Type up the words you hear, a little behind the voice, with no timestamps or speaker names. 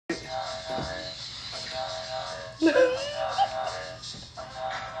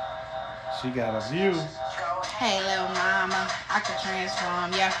She got a view. Hey, little mama, I can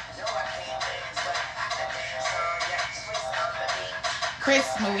transform ya. Chris,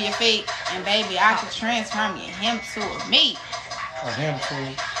 move your feet, and baby, I can transform you him to a me. A him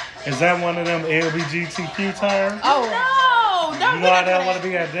too. Is that one of them LBGTQ terms? Oh no, don't. You know how they want to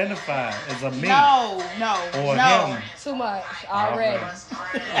be identified as a me. No. Or him. Too much already.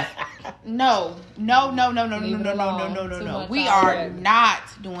 No. We are not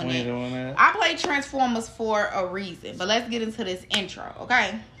doing We it. doing that. I play Transformers for a reason, but let's get into this intro,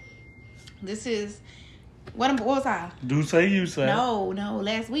 okay? This is what was I? Do say you say. No.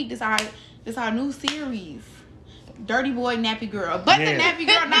 Last week, this our new series, Dirty Boy Nappy Girl. But the nappy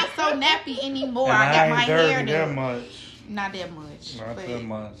girl not so nappy anymore. And I got my hair dirty done. that much. Not that much. Not but that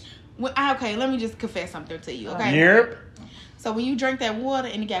much. Okay, let me just confess something to you, okay? Yep. So when you drink that water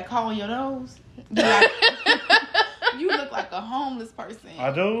and it got caught on your nose, you look like a homeless person.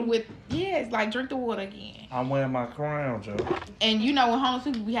 I do? It's like drink the water again. I'm wearing my crown, Joe. And you know when homeless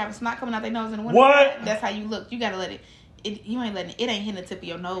people be having snot coming out their nose in the winter. What? That's how you look. You gotta let it. You ain't letting it. It ain't hitting the tip of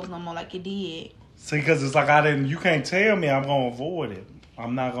your nose no more like it did. See, because it's like you can't tell me I'm going to avoid it.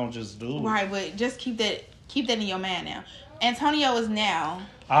 I'm not going to just do it. Right, but just keep that in your mind now. Antonio is now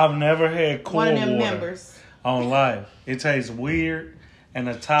I've never had cool one of them water members. on life. It tastes weird, and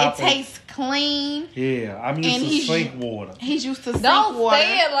the top It tastes clean. Yeah, I'm used And to he's- sink water. He's used to sink Don't water.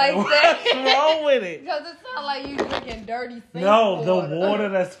 say it like What's that. wrong with it? Because it sounds like you drinking dirty sink No, water. the water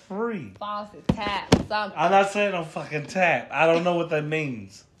that's free. Faucet, tap, something. I'm not saying no fucking tap. I don't know what that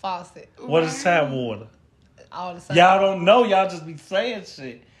means. Faucet. What is tap water? All the same. Y'all don't know. Y'all just be saying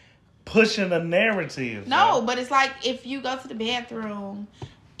shit. Pushing a narrative. No, y'all. but it's like if you go to the bathroom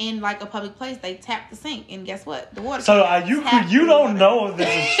in like a public place, they tap the sink, and guess what? The water. So comes out. you Tap don't water. know if this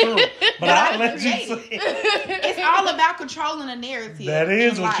is true, but I'll I let you created say it. It's all about controlling the narrative. That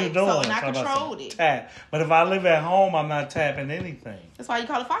is in what you're life. doing. So, and I Talking about controlled some it. Tap. But if I live at home, I'm not tapping anything. That's why you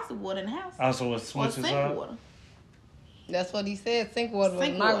call it faucet water in the house. Also, it Or switches sink up. water. That's what he said. Sink water.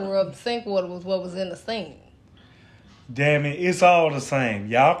 Sink When I water. grew up, sink water was what was in the sink. Damn it, it's all the same.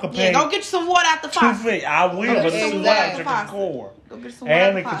 Y'all can Yeah, pay go get you some water out the faucet. $2.50. I will, Go but get it's some too water much out to the faucet. concord. Go get some water out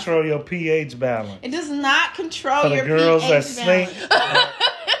And the to faucet. control your pH balance. It does not control For the your girls that pH stink. balance.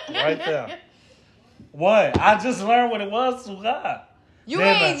 Right there. What? I just learned what it was too high. You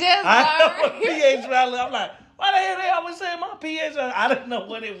Then ain't just I know learned. what pH balance. I'm like, why the hell they always say my pH balance? I didn't know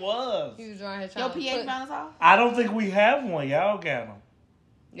what it was. He was around here Your trying to pH put- balance off? I don't think we have one. Y'all got them.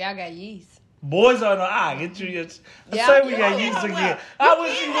 Y'all got yeast. Boys are no. I get you. Let's Yeah, say we you got don't yeast have again. one. I You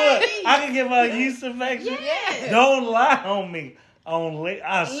wish you can't would. have yeast. I can give her a yeast infection. Yes. Don't lie on me. I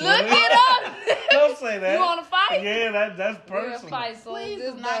swear. Look it up. Don't say that. You want to fight? Yeah, that's We'll personal. fight, so Please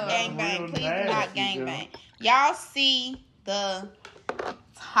this do not done. gang bang. Real Please do not nasty, gang girl. bang. Y'all see the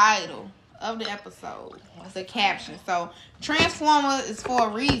title of the episode. The caption. So, Transformer is for a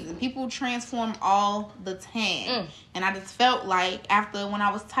reason. People transform all the time. And I just felt like after when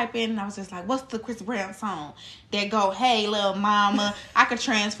I was typing, I was just like, what's the Chris Brown song? That go, hey, little mama, I could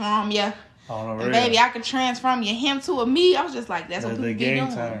transform you. On the And real. baby, I could transform you him to a me. I was just like, that's what The people be game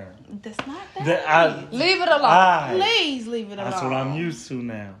doing. time. That's not that. Leave it alone. Please leave it alone. That's what I'm used to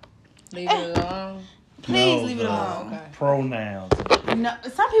now. Leave it alone. Please No, leave it no. alone. Okay. Pronouns. No,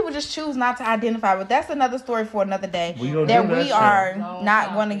 some people just choose not to identify, but that's another story for another day We gonna that do that we shit. are Long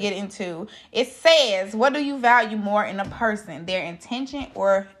not going to topic. get into. It says, what do you value more in a person, their intention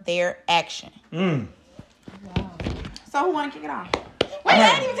or their action? Mm. Wow. So who want to kick it off? Wait, I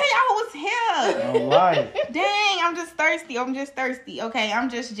didn't even tell y'all who was here. No life. Dang, I'm just thirsty. Okay, I'm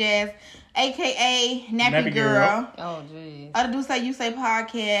just Jazz, a.k.a. Nappy, Nappy Girl. Girl. Oh, jeez. Other Do Say You Say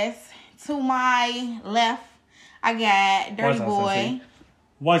podcast. To my left, I got Dirty Boy.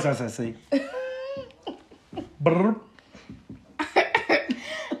 What's I say? Brr.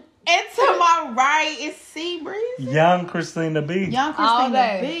 And to my right is Sea Breeze. Young Christina B. Young All Christina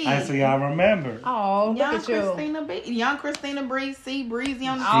day. B. I see. I remember. Oh, look Young at you. Christina B. Young Christina Breeze. Sea Breezy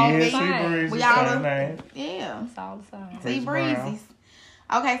on the All Yeah, the TV. she same. breezes. We all- Same name. Yeah. It's all the same. Sea Chris Brown. Breezy.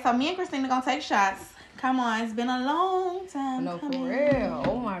 Okay, so me and Christina gonna take shots. Come on, it's been a long time. No, for coming. real.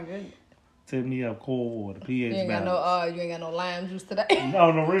 Oh my goodness. Tip me up cold water. You pH ain't got balance. no you ain't got no lime juice today.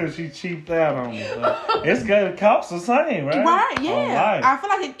 No, no, real. She cheaped out on me. But it's good. It costs the same, right? Right, On yeah. life. I feel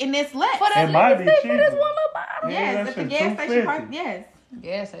like in this less. For that It might little be thing, for this cheaper. one little bottle. Yeah, Yes, that at the shit gas station price. $2.50. Yes.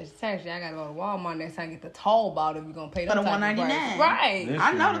 Yes, actually, I gotta go to Walmart next time and get the tall bottle if you're gonna pay For them the type of $1.99. prices. Right. This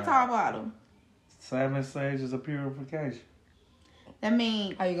I know shit the tall bottle. 7 stages of purification. That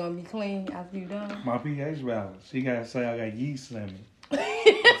means How you gonna be clean after you done? My pH balance. She gotta say I got yeast in me.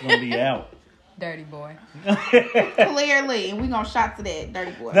 it's gonna be out. Dirty boy. Clearly, and we gonna shot to that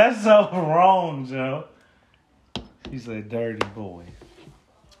dirty boy. That's so wrong, Joe. He said dirty boy.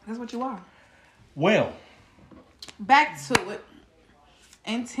 That's what you are. Well, Back to it.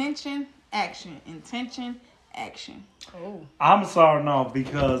 Intention, action. Intention, action. Oh. I'm sorry, no,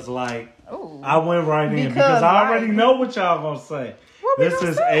 because like Oh. I went right in Because, because I already like- know what y'all gonna say. What we This gonna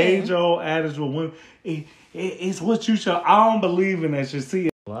is say? age-old adage with women. It's what you should. I don't believe in that shit. See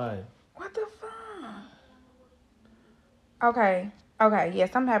it live. What the fuck? Okay. Okay. Yes,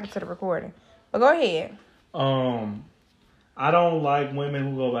 I'm happy to the recording. But go ahead. I don't like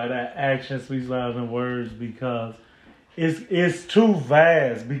women who go by that action speaks louder than words because it's too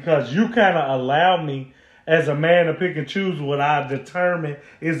vast. Because you kind of allow me as a man to pick and choose what I determine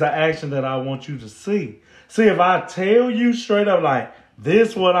is the action that I want you to see. See, if I tell you straight up like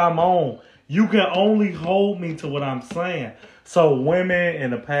this, what I'm on, you can only hold me to what I'm saying. So women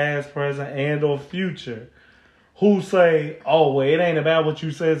in the past, present, and or future who say, oh, well, it ain't about what you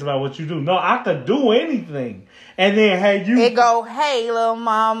say, it's about what you do. No, I could do anything. And then, hey, you... It go, hey, little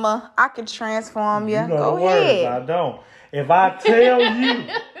mama, I can transform you. You know Go the words, I ahead. don't. If I tell you,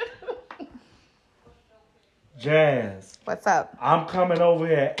 Jazz, What's up? I'm coming over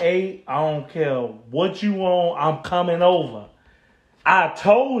here at 8, I don't care what you want, I'm coming over. I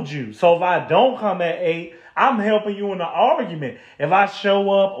told you. So if I don't come at 8, I'm helping you in the argument. If I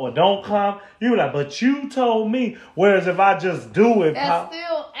show up or don't come, you like, but you told me. Whereas if I just do it, That's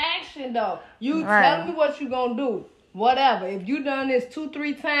still action, though. You Right. tell me what you gonna do. Whatever. If you done this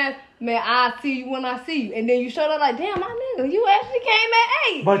 2-3 times, man, I see you when I see you. And then you showed up like, damn, my nigga, you actually came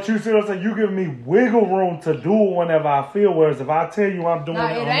at 8. but you see what I'm saying? You give me wiggle room to do it whenever I feel. Whereas if I tell you I'm doing Nah,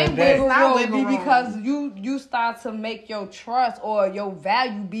 it it on ain't the day, wiggle not room. wiggle It be room. because you start to make your trust or your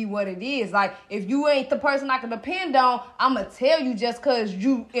value be what it is. Like, if you ain't the person I can depend on, I'ma tell you just because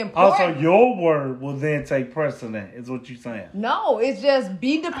you important. also your word will then take precedent, is what you're saying. No, it's just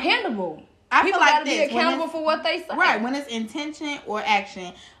be dependable. I People feel like gotta be this, when accountable it's- for what they say. Right, when it's intention or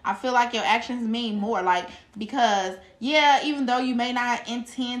action, I feel like your actions mean more. Like, because, yeah, even though you may not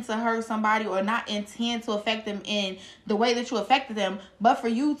intend to hurt somebody or not intend to affect them in the way that you affected them, but for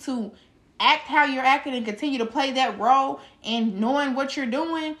you to act how you're acting and continue to play that role and knowing what you're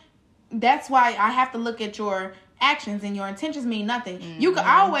doing, that's why I have to look at your actions, and your intentions mean nothing. You can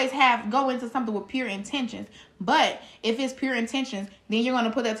always go into something with pure intentions, but if it's pure intentions, then you're going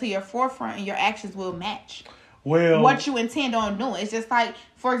to put that to your forefront and your actions will match Well, what you intend on doing. It's just like,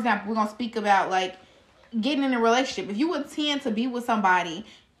 for example, we're going to speak about like getting in a relationship. If you intend to be with somebody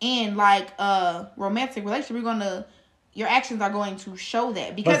in like a romantic relationship, your actions are going to show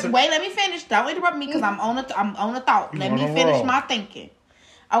that. Because wait, let me finish. Don't interrupt me because I'm on a thought. Let me finish my thinking.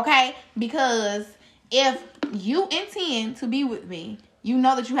 Okay? Because if you intend to be with me, you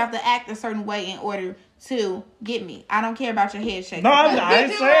know that you have to act a certain way in order to get me. I don't care about your head shaking. no, I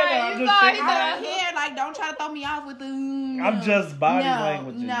ain't saying that. I'm You just saw saying it. I that. don't care. Like, don't try to throw me off with the. I'm just body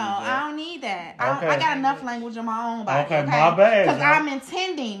language. No, I don't need that. Okay. I got enough language on my own body. Okay, my bad, Because yo. I'm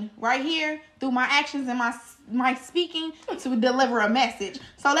intending right here through my actions and my speaking to deliver a message.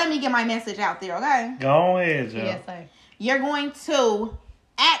 So let me get my message out there, okay? Go ahead, Joe. Yes, sir. You're going to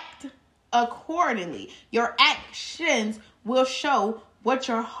act accordingly. Your actions will show what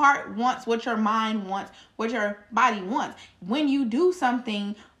your heart wants, what your mind wants, what your body wants. When you do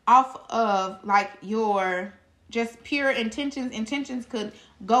something off of like your just pure intentions could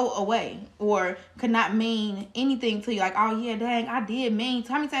go away or could not mean anything to you. Like, oh yeah, dang, I did mean.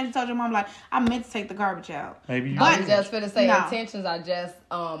 How many times you told your mom like, I meant to take the garbage out? Maybe you I did. was just finna say No. intentions are just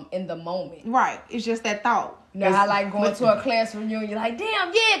in the moment. Right. It's just that thought. You know, I like going to a class reunion, like,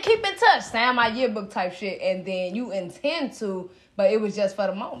 damn, yeah, keep in touch, sign my yearbook type shit, and then you intend to, but it was just for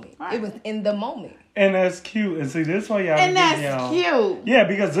the moment. Right. It was in the moment. And that's cute. And see, this why y'all And get that's y'all. cute. Yeah,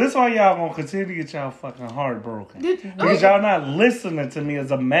 because this why y'all gonna continue to get y'all fucking heart broken. Did- Because y'all not listening to me as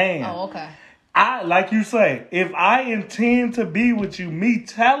a man. Oh, okay. I like you say, if I intend to be with you, me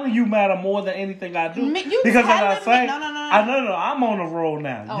telling you matter more than anything I do. You because as I telling me- say, no. I'm on the road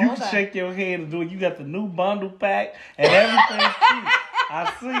now. Oh, you okay. can shake your head and do it. You got the new bundle pack and everything. Cute.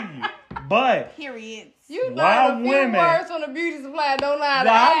 I see you. But Period. You Why learned a few women? words from the beauty supply, don't lie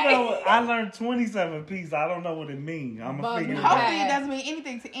to I learned 27 pieces. I don't know what it means. I'm gonna Bundle figure it pack. out. Hopefully it doesn't mean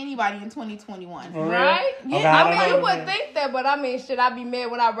anything to anybody in 2021. For real? Right? Yeah, Okay, I don't I mean, know you what would it think that, but I mean, shit, I be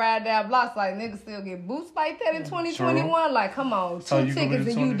mad when I ride down blocks. Like, niggas still get boosts like that in 2021. Like, come on, So two you gonna be tickets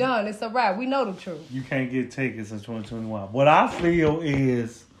the and you 20 done. It's a wrap. We know the truth. You can't get tickets in 2021. What I feel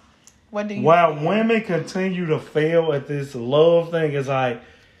is What do you while feel? women continue to fail at this love thing, is like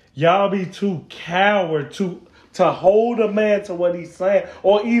y'all be too coward to to hold a man to what he's saying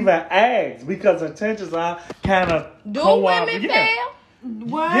or even ask because intentions are kind of Do women fail?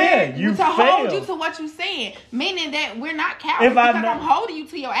 What? Yeah, you to hold fail. you to what you saying, meaning that we're not If cowards I because know- I'm holding you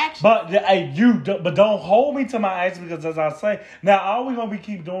to your actions. But hey, but don't hold me to my actions because as I say, now all we gonna be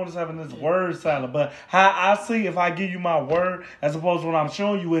keep doing is having this word salad. But how I see if I give you my word as opposed to what I'm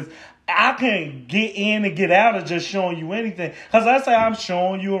showing you is I can get in and get out of just showing you anything. Because I say I'm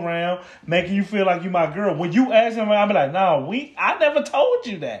showing you around, making you feel like you my girl. When you ask me, I'll be like, no, I never told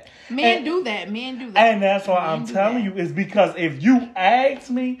you that. Men do that. And that's why I'm telling you is because if you ask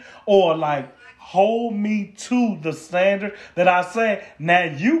me or like hold me to the standard that I say, now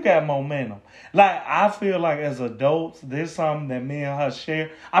you got momentum. Like, I feel like as adults, there's something that me and her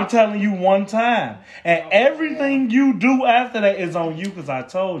share. I'm telling you one time. And everything you do after that is on you because I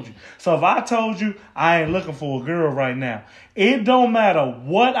told you. So if I told you I ain't looking for a girl right now, it don't matter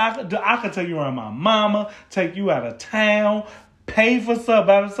what I could do. I could take you around my mama, take you out of town, pay for stuff,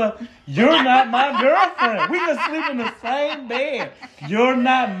 buy stuff. You're not my girlfriend. We can sleep in the same bed. You're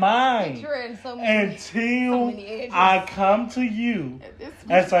not mine So until many I come to you.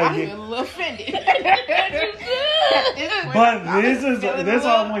 That's I'm how you a little offended. But this is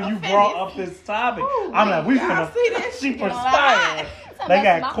why when you brought up this topic, I'm like, we y'all finna see this she shit perspired. They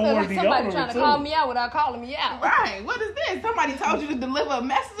got corn like somebody trying deodorant to call too. me out without calling me out. Right. What is this? Somebody told you to deliver a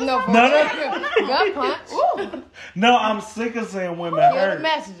message or No, something? No. gut punch. Ooh. No, I'm sick of seeing women You're the hurt.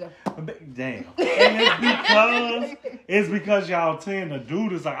 messenger. Damn. And it's because y'all tend to do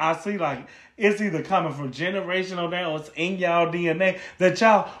this. Like I see like it's either coming from generational down or it's in y'all DNA that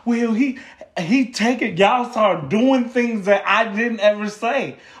y'all, well, he take it, y'all start doing things that I didn't ever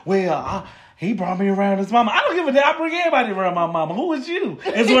say. Well, he brought me around his mama. I don't give a damn. I bring everybody around my mama. Who is you?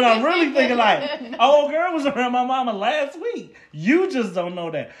 Is what I'm really thinking like, old girl was around my mama last week. You just don't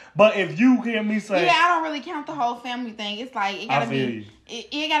know that. But if you hear me say, Yeah, I don't really count the whole family thing. It's like it gotta I feel be you.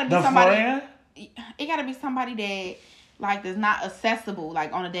 it gotta be The somebody friend? It gotta be somebody that like is not accessible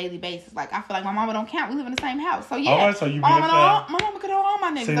like on a daily basis. Like I feel like my mama don't count. We live in the same house. So yeah. Alright, so you my being mama could hold all my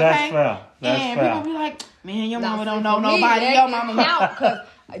niggas, See, okay? that's fair. That's and fair. people be like, man, your mama Now, don't see, know for me, nobody. that Your can mama count, cause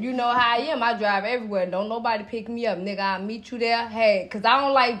you know how I am. I drive everywhere. Don't nobody pick me up, nigga. I meet you there. Hey, cause I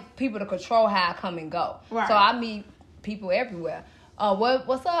don't like people to control how I come and go. Right. So I meet people everywhere.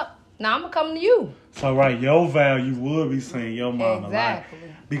 What's up? Now I'm gonna come to you. So right, your value would be saying your mama. Exactly.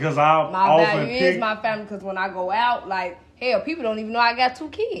 Like, because I My often value pick is my family. Cause when I go out, like hell, people don't even know I got 2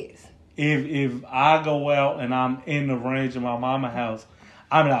 kids. if I go out and I'm in the range of my mama house,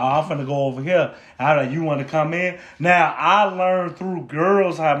 I'm like, I'm finna go over here. I'm like, you want to come in? Now, I learned through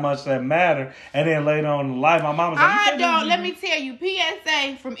girls how much that matter. And then later on in life, my mama's like, I don't. Let me tell you,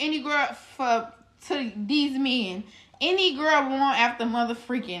 PSA from any girl to these men. Any girl born after mother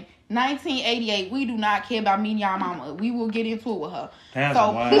freaking 1988, we do not care about me and y'all mama. We will get into it with her. That's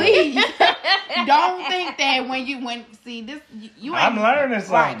so wild. please don't think that when you see this, you ain't. I'm learning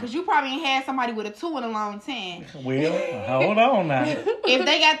something. Right, because you probably ain't had somebody with a 2 in a long 10. Well, hold on now. If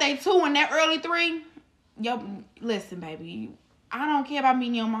they got their 2 in that early 3, listen, baby, I don't care about me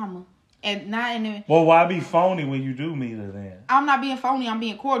and your mama. And not in the, Well, why be phony when you do meet her then? I'm not being phony. I'm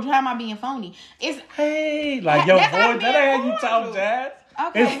being cordial. How am I being phony? It's Hey, like your That's not voice, that ain't how being you talk, cordial. Jazz.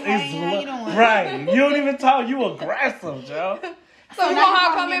 Okay, hey, how you doing? Right. You don't even talk, you aggressive, Joe. So you now want you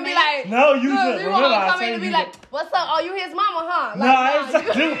her calling come me in and be a like, No, you look, just you want remember her to I come in said and be you like, what's up? Oh, you his mama, huh? No, Like, I ain't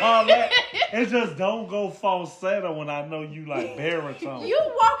nah, saying do all that. It just don't go falsetto when I know you like baritone. You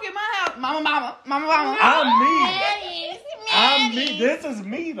walk in my house, mama. I'm me. Daddy, I'm me. This is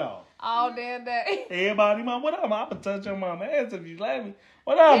me though. all damn day. Everybody, mom, what up? I'm gonna touch your mama ass if you let me.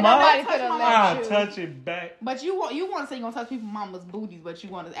 What up, Ain't mom? nobody touch finna my let I'll you. touch it back. But you want to say you gonna touch people mama's booties, but you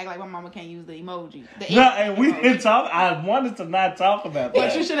want to act like my mama can't use the emoji. No, and we didn't talk. I wanted to not talk about that.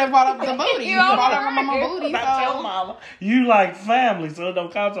 But you should have brought up the booty. You brought up my mama booty. Not your So mama. You like family, so it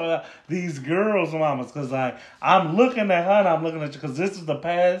don't count to these girls' mamas. Because I'm looking at her and I'm looking at you because this is the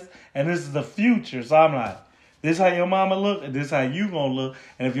past and this is the future. So I'm like, this how your mama look and this how you gonna look.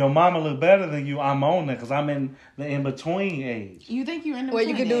 And if your mama look better than you, I'm on that because I'm in the in-between age. you think you're in the Well,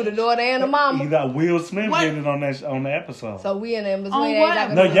 you can do the age. daughter and the mama. You got Will Smith What? did it on the episode. So we in the in-between On age. what? I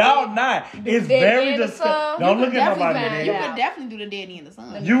can No, do the y'all daddy. not. It's daddy very and the disgusting. son. Don't You look could at nobody definitely daddy. You find could definitely do the daddy and the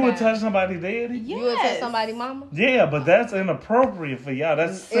son. You would touch somebody daddy? Yes. You would touch somebody mama? Yeah, but that's inappropriate for y'all.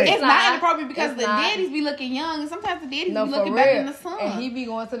 That's sick. It's not not. inappropriate because It's the not. daddies be looking young, and sometimes the daddies No, be for looking real. better than the son. And he be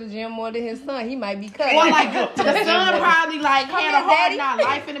going to the gym more than his son. He might be cut. Or like The son probably like Come had a here, hard daddy. not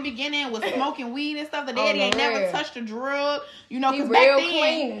life in the beginning, was smoking weed and stuff. The daddy no, ain't never real. touched a drug, you know, He because real back then,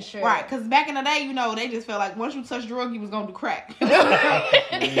 clean and shit. right? Because back in the day, you know, they just felt like once you touch drug, you was gonna do crack.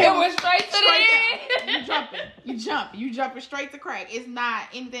 It went straight to the Straight end. down. You jumping straight to crack. It's not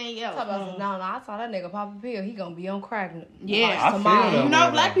anything else. Talk about, no, I saw that nigga pop a pill. He gonna be on crack. Yeah. I feel that You know,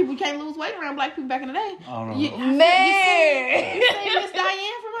 way, black though. people can't lose weight around black people back in the day. I don't know. Man. You seen Miss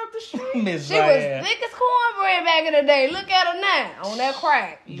Diane from up the street? Miss She was Diane. thick as cornbread back in the day. Look at her now on that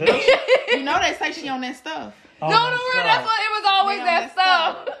crack. You know they say she on that stuff. Oh, No, the real, that's what it was always They on that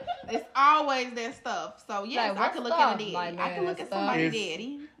stuff. It's always that stuff. So yes, Like, I what could look stuff? at a daddy. Like, I can man, look at that somebody's stuff.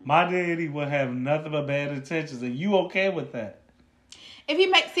 daddy. My daddy would have nothing but bad intentions, and you okay with that? If he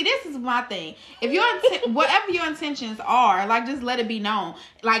make, see, this is my thing. If your whatever your intentions are, like, just let it be known.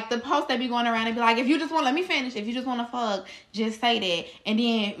 Like the post that be going around and be like, if you just want, let me finish. If you just want to fuck, just say that. And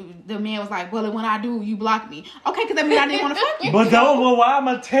then the man was like, well, when I do, you block me. Okay, because that means I didn't want to fuck you. But don't. Well, why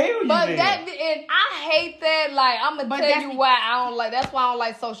I'ma tell you But then? that, and I hate that. Like, I'm gonna But tell that's- you why I don't like. That's why I don't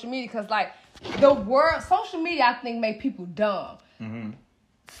like social media. Cause like the world, social media, I think make people dumb. Mhm.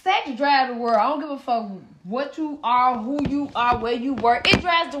 Sex drives the world. I don't give a fuck what you are, who you are, where you work. It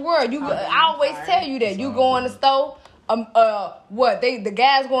drives the world. I always tell you that. You go in the store. The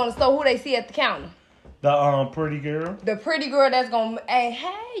guys go in the store. Who they see at the counter? The pretty girl. The pretty girl that's gonna, hey,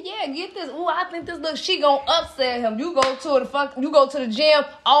 yeah, get this. Ooh, I think this look. She gonna upset him. You go to the gym.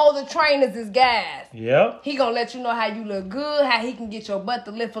 All the trainers is guys. Yep. He gonna let you know how you look good, how he can get your butt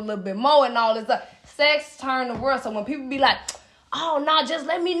to lift a little bit more, and all this stuff. Sex turn the world. So when people be like, oh no, just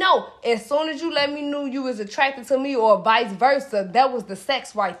let me know. As soon as you let me know you was attracted to me, or vice versa, that was the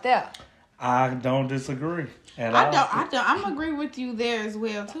sex right there. I don't disagree. And I don't. I'm agree with you there as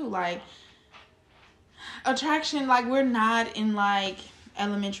well too. Like attraction, like we're not in like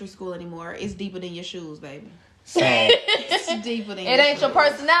elementary school anymore. It's deeper than your shoes, baby. So It's deeper than It ain't your shoes.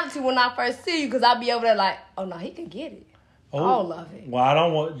 personality when I first see you, because I be over there like, oh no, he can get it. All of it. Well, I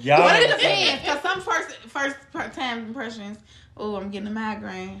don't want y'all. But it depends, because some first time impressions. Oh, I'm getting a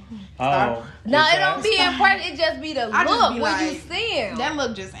migraine. Oh, No, it exactly. don't be impressed. It just be the I just look be when you like, see him. That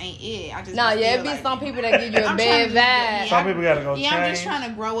look just ain't it. I just No, yeah, it feel be like some people that give you a I'm bad trying to vibe. Some people gotta go Yeah, I'm just change. trying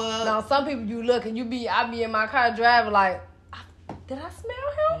to grow up. No, some people you look and I be in my car driving like, did I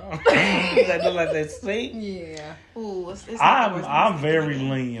smell him? They look like they stink. Yeah. Ooh, it's not the worst I'm thing very to do.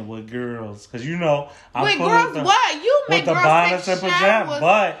 lenient with girls because you know I'm With full girls, with what? You make with the girls bonnets take and pajamas, showers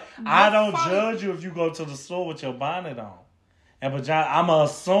but I don't before- judge you if you go to the store with your bonnet on and pajama. I'ma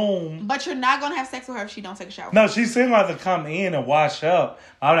assume. But you're not gonna have sex with her if she don't take a shower. No, she seemed like to come in and wash up.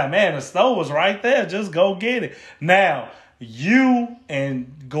 I'm like, man, the stove was right there. Just go get it. Now, you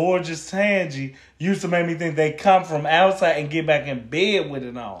and gorgeous Tangy used to make me think they come from outside and get back in bed with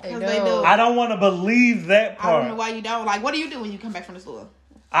it on. Because they do. I don't want to believe that I don't know part. why you don't. Like, what do you do when you come back from the store?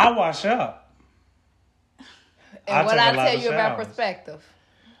 I wash up. And what take a I lot tell of you about showers. perspective.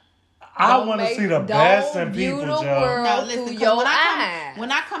 I Don't want to make- see the don't best in view people, the Joe. world. No, listen, through 'cause your when eyes.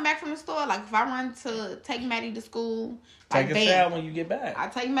 I come back from the store, like if I run to take Maddie to school, Take like a bam, shower when you get back. I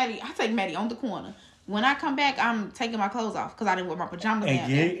take Maddie on the corner. When I come back, I'm taking my clothes off because I didn't wear my pajamas And down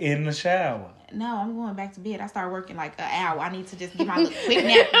get in the shower. there. No, I'm going back to bed. I start working like an hour. I need to just get my little quick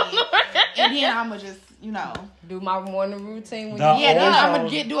nap in. And then I'm going to just, Do my morning routine when The you yeah, then I'm ozone-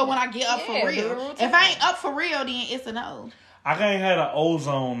 going to do it when I get up Yeah, for do the real. routine. If I ain't up for real, then it's a no. I can't have the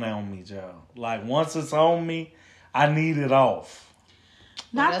ozone on me, Joe. Like, once it's on me, I need it off.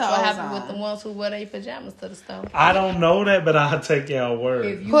 Not That's the what ozone. happened with the ones who wear their pajamas to the store. I don't know that, but I'll take y'all word.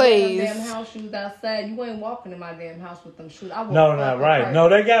 If you Please. wear them damn house shoes outside, you ain't walking in my damn house with them shoes. I No, not right. No,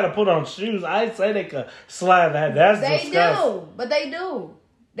 they got to put on shoes. I ain't say they could slide that. That's They disgusting. do, but they do.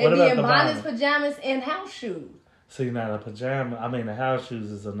 They What be about in the bonnets, bottom? pajamas, and house shoes. See, now the house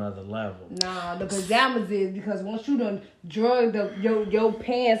shoes is another level. Nah, the pajamas is because once you done drug your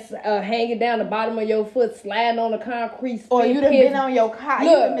pants hanging down the bottom of your foot, sliding on the concrete. Or spit you done piss- been on your car. Look,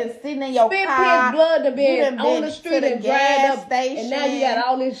 you done been sitting in your spit car. piss, blood done You been done on been the to street the and dried gas up, and now you got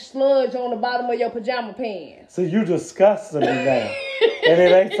all this sludge on the bottom of your pajama pants. See, you disgusting me now. And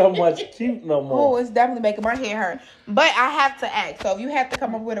it ain't so much cute no Oh, more. it's definitely making my head hurt. But I have to act. So if you have to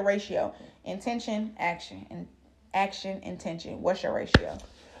come up with a ratio, intention, action, and action, intention. What's your ratio?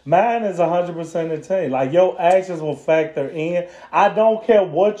 Mine is 100% intent. Like, your actions will factor in. I don't care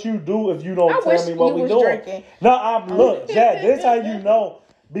what you do if you don't I tell wish me what you we was doing. drinking. No, look, Jack, this how you know.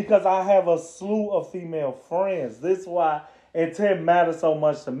 Because I have a slew of female friends. This is why intent matters so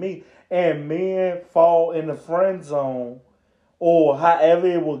much to me. And men fall in the friend zone or however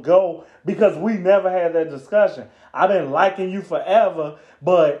it would go, because we never had that discussion. I've been liking you forever,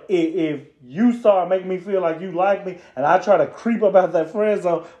 but if you start making me feel like you like me, and I try to creep up out that friend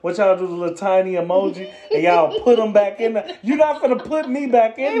zone, what y'all do, the little tiny emoji, and y'all put them back in there, you're not gonna put me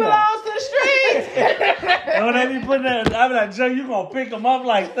back in there. He belongs to the streets. And when they be putting that, I'm like, Joe, you gonna pick him up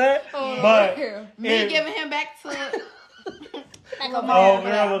like that? But Me giving him back to. Like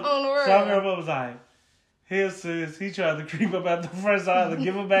some girl was like, his sis, he tried to creep up at the first time to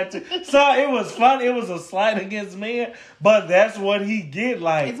give him back to. So it was fun. It was a slight against men, but that's what he get.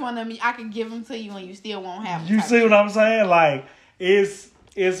 Like, It's one of them. I could give them to you and you still won't have them. you type see shit. what I'm saying? Like, it's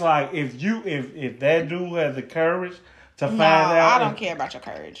like if that dude had the courage to find No, out. I don't care about your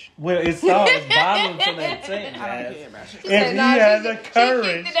courage. Well, it's bottling to that thing. I don't guys. care about your If he had the She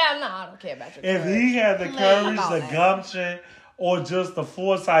courage, kicked it out. No, I don't care about your if courage. he had the courage, the gumption, or just the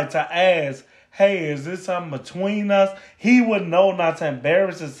foresight to ask, hey, is this something between us? He would know not to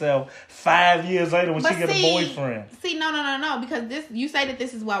embarrass himself 5 years later when she get a boyfriend. See, no, because this, you say that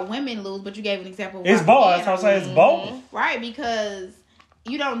this is why women lose, but you gave an example of It's why both. men That's what I'm saying. It's lose. both. Right, because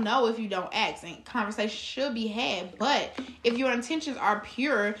you don't know if you don't ask, and conversation should be had. But if your intentions are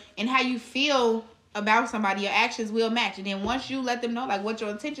pure and how you feel about somebody, your actions will match. And then once you let them know like what your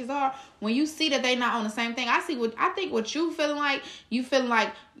intentions are, when you see that they not on the same thing, I think what you feeling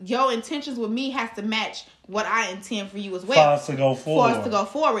like your intentions with me has to match what I intend for you as well. For us to go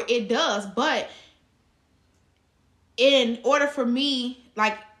forward. It does, but in order for me,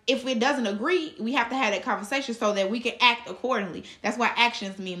 like, if it doesn't agree, we have to have that conversation so that we can act accordingly. That's why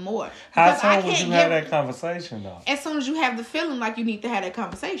actions mean more. How Because I soon would can't you have that conversation, though? as soon as you have the feeling like you need to have that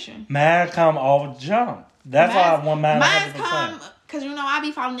conversation. Mine come off jump. That's why I want mine Mine's 100%. come, because, I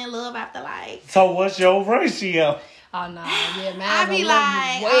be falling in love after, like, So what's your ratio? Oh no, yeah, man. I be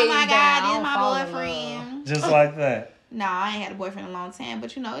like, oh my God, this is my boyfriend. Just like that. No, I ain't had a boyfriend in a long time,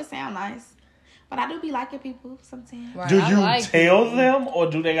 but it sound nice. But I do be liking people sometimes. Right, Do I you like tell people. them, or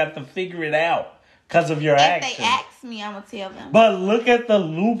do they got to figure it out because of your If actions? they ask me, I'm going to tell them. But look at the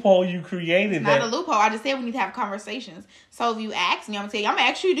loophole you created. It's not a loophole. I just said we need to have conversations. So if you ask me, I'm gonna tell you. I'm gonna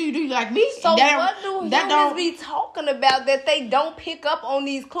ask you, do you like me? So That- what do that humans don't- be talking about that they don't pick up on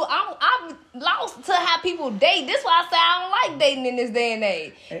these clues? I'm lost to how people date. This why I say I don't like dating in this day and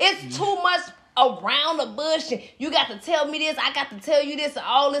age. It's too much around the bush. And you got to tell me this. I got to tell you this. And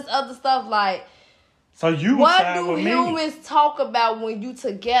all this other stuff. Like, So you what side do with me. humans talk about when you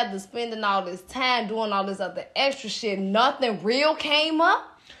together, spending all this time doing all this other extra shit? Nothing real came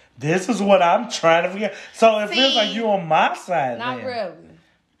up. This is what I'm trying to figure. So it feels See, like you on my side. Not then. really.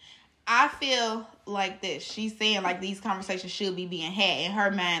 I feel like this. She's saying like these conversations should be being had in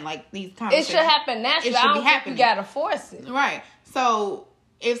her mind. Like these It conversations should happen naturally. It should I don't be think happening. you gotta force it. Right. So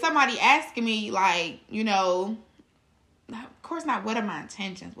if somebody asking me, like, of course not, what are my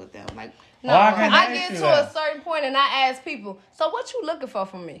intentions with them? Like, No, Well, I can I ask get you to that. a certain point and I ask people, so what you looking for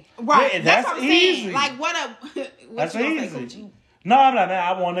from me? right. Yeah, that's that's what I'm easy. saying. Like, what That's you gonna say, easy. Coochie? No, I'm not.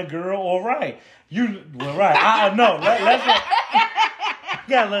 I want a girl. All right. You well, right. I know. Let's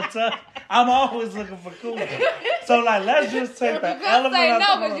got a little tough. I'm always looking for cool. So like, let's just take the You could element say of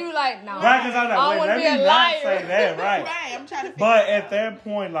no, the because you like, no. right. Because I'm I like, don't wait, wanna let be a me not liar. say that. Right. Right. I'm trying to. But at that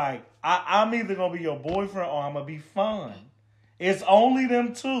point, like, I'm either gonna be your boyfriend or I'm gonna be fun. It's only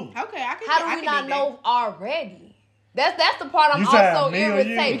them two. Okay, I can. How do I we can not do that. know already? That's the part I'm You said also me or you?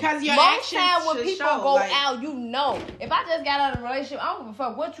 irritated. Because your most actions time when should people show, go like- out, if I just got out of a relationship, I don't give a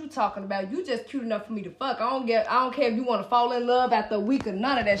fuck what you talking about. You just cute enough for me to fuck. I don't care if you want to fall in love after a week or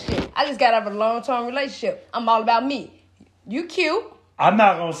none of that shit. I just got out of a long-term relationship. I'm all about me. You cute. I'm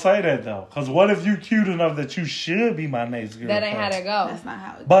not gonna say that though, because what if you cute enough that you should be my next girlfriend? That ain't how that go. That's not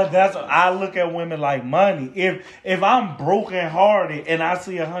how it But that's I look at women like money. If I'm broken hearted and I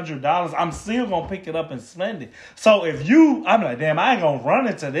see $100, I'm still gonna pick it up and spend it. So I'm like, damn, I ain't gonna run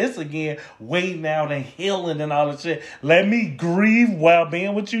into this again, waiting out and healing and all that shit. Let me grieve while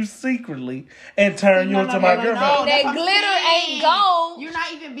being with you secretly and turn you into my girlfriend. That that's what I'm glitter saying. ain't gold. You're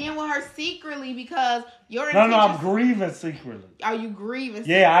not even being with her secretly because your No, intentions. I'm grieving secretly. Are you grieving?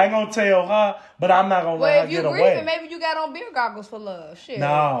 Yeah, I ain't gonna tell her, but I'm not gonna Well, let if her you get grieving, away. maybe you got on beer goggles for love. Shit.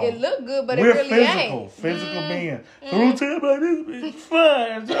 No. It look good, but We're it really physical ain't. being. Through time like this bitch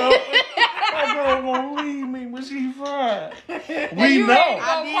fine. So my girl gonna leave me, but she fine. We you know. ready to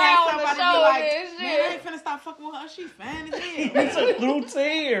I did cry have on the somebody be shoulder like, and man, I shit. ain't finna stop fucking with her. She fine as We hell. took through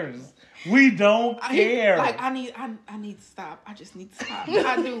tears. We don't care. Like, I need to stop. I just need to stop.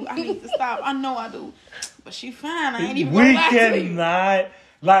 I do. I need to stop. I know I do. But she fine. I ain't even we gonna lie to you. cannot.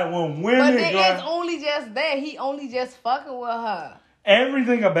 Like when But women then go, it's only just that. He only just fucking with her.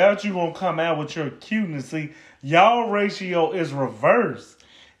 everything about you gonna come out with your cuteness. See, y'all ratio is reversed.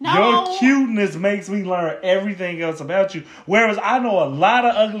 No. Your cuteness makes me learn everything else about you. Whereas I know a lot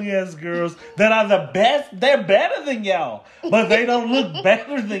of ugly ass girls that are the best. They're better than y'all, but they don't look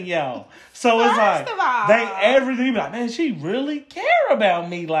better than y'all. So it's like First of all, they everything be like, man, she really care about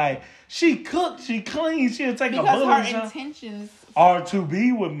me. Like she cooks, she cleans, she'll take a because bullet her intentions. are to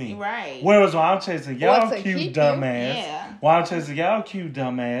be with me. Right. Whereas when I'm chasing y'all Or to cute keep dumbass, Yeah. while I'm chasing y'all cute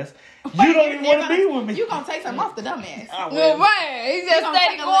dumbass, you don't even want to be with me. You gonna take something off the dumbass. I will. No, right. He just gonna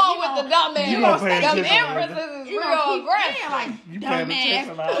steady take a going look, with you the gonna- dumbass. you gonna pay Them attention to empresses is You real gonna keep aggressive. yeah, like You paying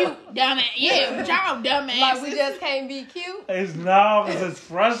attention dumbass, now. cute dumbass. Yeah, but y'all dumbass. Like we just can't be cute. It's no, because it's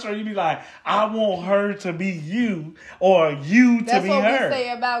frustrating. You be like, I want her to be you or you to That's be what her. we say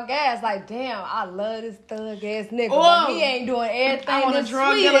about Gas. Like, damn, I love this thug ass nigga, Oh. but he ain't doing everything. I want a this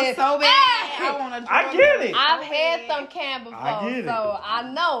drug sweet dealer ass- so bad. Hey! I want a drug I get it. dealer so I've had bad. some can before, I get it. so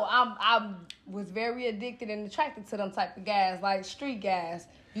I know I was very addicted and attracted to them type of guys, like street guys.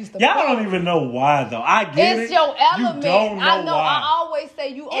 Used to Y'all pull. don't even know why though. I get it. It's your element. You don't know I know. why. I always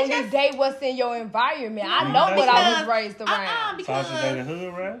say you It's only just- date what's in your environment. I No, know that's what I not- was raised around. Because Sasha dated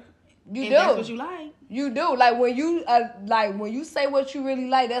hood, right? You if do. that's what you like. You do. Like when you say what you really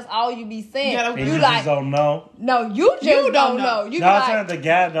like, that's all you be saying. Yeah, And you you like just don't know. no, you just don't know. You be No, I'm like, saying the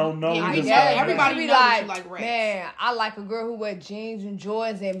guy don't know. Yeah, he just yeah, like, everybody be knows that like, you like rats. man, I like a girl who wear jeans and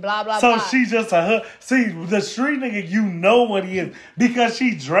Jordans and blah blah So blah. she just a hood. See, the street nigga, you know what he is because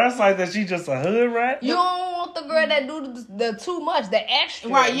she dressed like that. She just a hood rat. you don't want the girl that do the too much, the extra.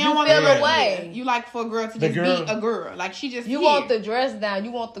 Right, you don't want feel to- away. You like for a girl to The just girl. be a girl. Like she just You here. want the dress down.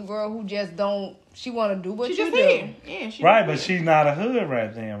 You want the girl who just don't. She want to do what she you just do. here. Yeah, she Right, just but here. she's not a hood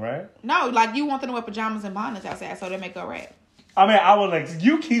rat then, right? No, like you want them to wear pajamas and bonnets outside so they make her rap. I mean, I would like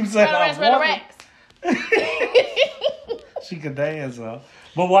you keep saying I Red want rats. she could dance though.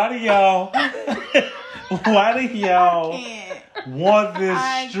 But why do y'all Can't. want this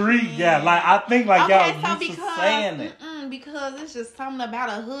I street guy? can't. Like I think like Okay, y'all so used to saying it. because it's just something about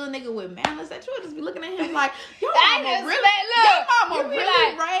a hood nigga with manners that you'll just be looking at him like, your I mama just really, said, look, your mama you be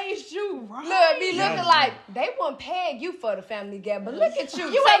really like- raised you right. Look, be Yeah. looking like they wouldn't peg you for the family gap, but look at you,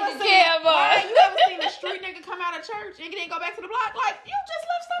 You ever taking seen, care of right, us. you ever seen a street nigga come out of church and didn't go back to the block? Like, you just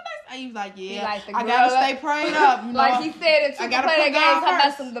left Sunday. And he was like, yeah, like the I girl gotta up- stay prayed up. You know? Like he said, if I you gotta play put that game, God talking about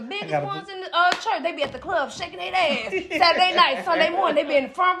first. some of the biggest gotta ones in the church. They be at the club shaking their ass. Saturday night, Sunday morning, they be in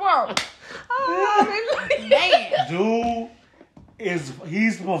the front row. Man. Dude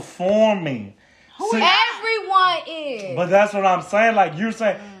he's performing. See, Everyone is. but that's what I'm saying. Like you're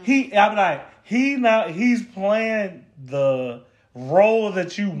saying, I'm like he's playing the role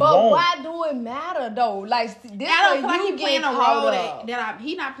that you But want. why do it matter though? Like this I don't way feel like you he playing get a caught role up.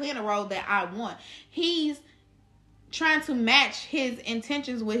 he's not playing a role that I want. He's trying to match his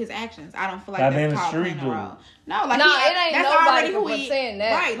intentions with his actions. I don't feel like That ain't that's a called street playing a dude. role. No, like No, it ain't that's nobody already can who he pretend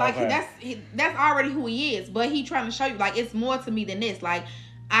that. Right, like Okay. that's already who he is. But he trying to show you like it's more to me than this. Like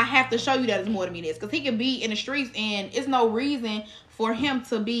I have to show you that it's more to me than this because he can be in the streets and it's no reason for him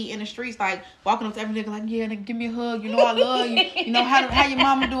to be in the streets like walking up to every nigga like, yeah, nigga, give me a hug. You know I love you. You know how your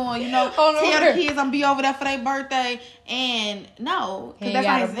mama doing. You know, Oh, no. tell the kids I'm be over there for their birthday. And no, He because that's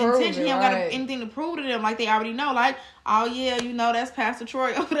not gotta his prove intention. it, He don't got right. anything to prove to them. Like they already know. Like, oh yeah, you know that's Pastor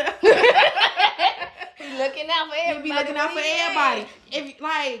Troy over there. He looking out for He everybody. be looking out for everybody. If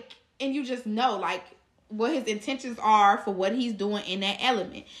like, and you just know like what his intentions are for what he's doing in that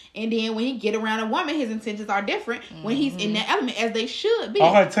element. And then when he get around a woman, his intentions are different when he's in that element as they should be.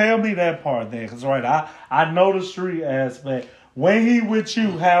 Okay, tell me that part then, because right, I know the street aspect. When he with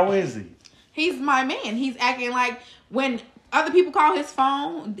you, how is he? He's my man. He's acting like when other people call his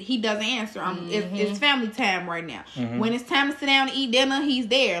phone, he doesn't answer. It's family time right now. When it's time to sit down and eat dinner, he's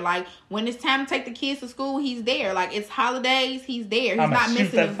there. Like when it's time to take the kids to school, he's there. Like it's holidays, he's there. He's I'ma not shoot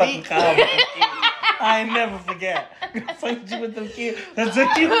missing that fucking events. car with them kids. I ain't never forget. Fuck you with them kids. That's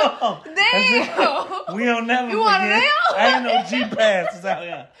what you know. Damn. We don't never You want forget. them? I ain't no G passes out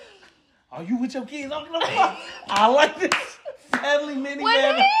here. Are you with your kids? I like this family mini What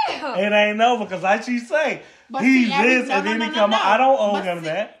man. the hell? It ain't over because like she say, But he see, every- this no, and no, then no, he no, come no. on. I don't owe But him see-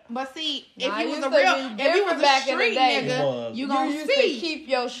 that. But see, Nah, if it he was used a to real, be if he different was a back in the street day. It nigga, was. you You gonna used to see. keep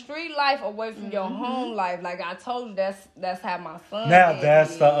your street life away from your home life. Like I told you, that's how my son. Now had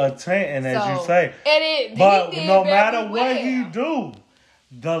that's it. the intent, and as you So, say, and it, but he did no very matter what well. he do,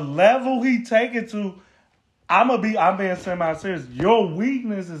 the level he take it to, I'm being semi-serious. Your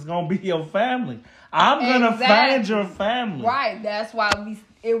weakness is gonna be your family. I'm gonna Exactly. find your family. Right. That's why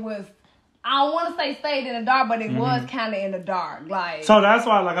it was I don't want to say stayed in the dark, but it was kind of in the dark. Like, so that's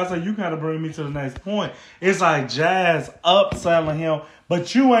why, like I said, you kind of bring me to the next point. It's like Jazz upselling him,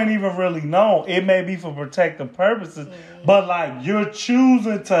 but you ain't even really known. It may be for protective purposes, but like you're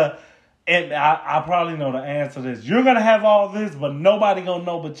choosing to. And I probably know the answer to this. You're gonna have all this, but nobody gonna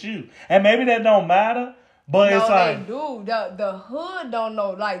know but you. And maybe that don't matter. But it's like, they do. The hood don't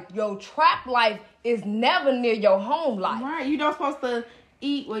know. Like, your trap life is never near your home life. Right. You don't supposed to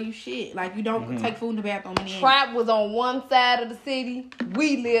eat where you shit. Like, you don't take food in the bathroom. And Trap was on one side of the city.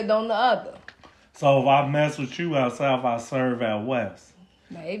 We lived on the other. so if I mess with you out south, I serve out west.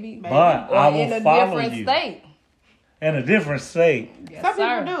 Maybe. But or I will in a follow different you. state. In a different state. Yes, some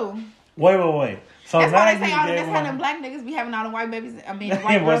sir. people do. Wait. So That's now why they say you all gave that's how one- them black niggas be having all the white babies. I mean, the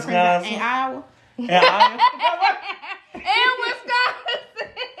white In girlfriends Wisconsin? in Iowa. And I, And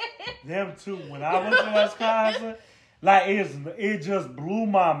Wisconsin. them too. When I went to Wisconsin, like it just blew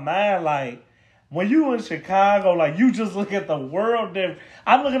my mind. Like when you in Chicago, like you just look at the world different.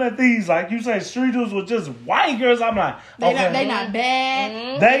 I'm looking at these, like you say, street dudes with just white girls. I'm like, okay, They not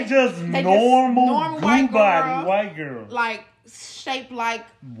bad. they just normal normal blue white body girl. white girl. Like, shaped like.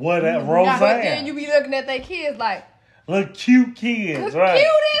 What that But then Roseanne? you be looking at their kids like, Look cute kids, right? cute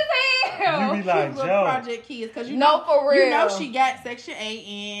as hell. You be like, Cute little Joe. Project Kids, because you No, know, for you real. know she got Section 8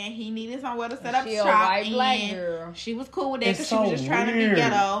 and he needed somewhere to set up She a shop. white And black girl. she was cool with that It's because she was so just trying to weird. be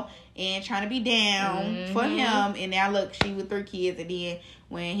ghetto and trying to be down for him. And now look, she with 3 kids, and then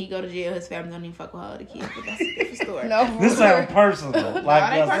when he go to jail, his family don't even fuck with her other kids. But that's a different story. No, for This real. sounds personal,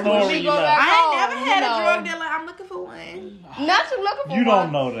 like they the personal. story. She You go know. back- I ain't never You had know. a drug dealer. I'm looking for one. Not you looking for You one.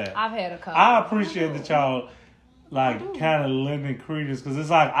 don't know that. I've had a couple. I appreciate that y'all like kind of lending credence because it's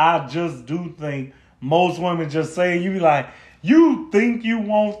like I just do think most women just say you be like you think you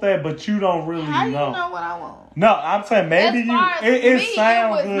want that but you don't really How you know. know what I want? No, I'm saying maybe As you. far as It me,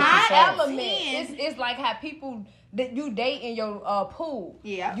 sounds was good. my to say. element. It's like how people that you date in your pool.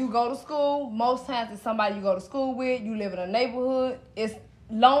 Yeah. You go to school. Most times it's somebody you go to school with. You live in a neighborhood. It's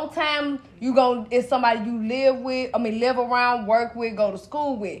long time it's somebody you live around, work with, go to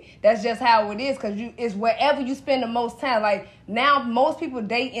school with. That's just how it is because it's wherever you spend the most time. Like now, most people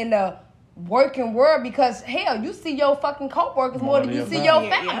date in the working world because hell, you see your fucking co-workers more than you see your Yeah,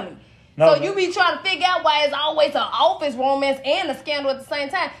 family. yeah. No, So you be trying to figure out why it's always an office romance and a scandal at the same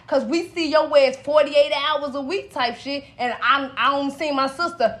time. Cause we see your ass 48 hours a week type shit, and I don't see my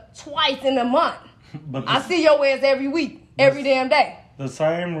sister twice in a month. But I see your ass every week, every damn day. the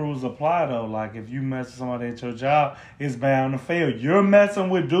same rules apply though. Like if you mess with somebody at your job, it's bound to fail. You're messing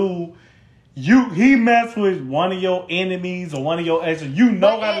with dude. He messed with one of your enemies or one of your exes. You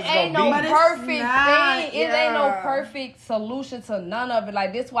know But how it this ain't gonna no be. it's perfect not, thing. It ain't no yeah. perfect solution to none of it.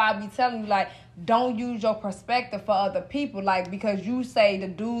 Like this why I be telling you, like, don't use your perspective for other people. Like because you say the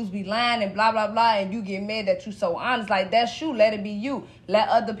dudes be lying and blah blah blah, and you get mad that you so honest. Like that's you. Let it be you. Let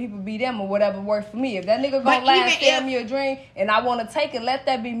other people be them or whatever works for me. If that nigga But gonna lie and even tell if- me a dream and I want to take it, let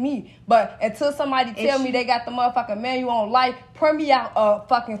that be me. But until somebody tell me they got the motherfucking manual on life, print me out a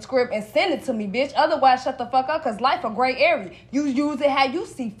fucking script and send it to me, bitch. Otherwise, shut the fuck up. Cause life a gray area. You use it how you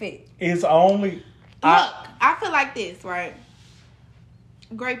see fit. It's only. Look, I feel like this, right?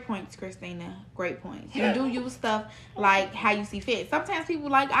 Great points, Christina. Great points. You do use stuff like how you see fit. Sometimes people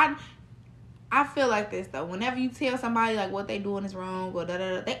like I feel like this though. Whenever you tell somebody like what they doing is wrong or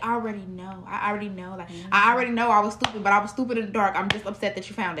they already know. I already know. Like I already know I was stupid, but I was stupid in the dark. I'm just upset that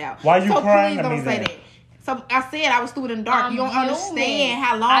you found out. Why you so crying please to me don't say then? that. So I said I was stupid in the dark. I'm You don't human. understand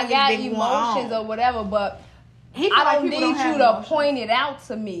how long I it's got been going emotions on. or whatever, but He feel I like don't people need have you to emotions. point it out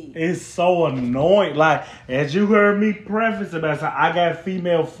to me. It's so annoying. Like, as you heard me preface about it, I got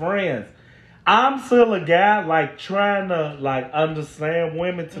female friends. I'm still a guy, like, trying to, like, understand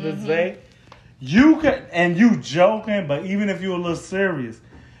women to this day. You can, and you joking, but even if you're a little serious,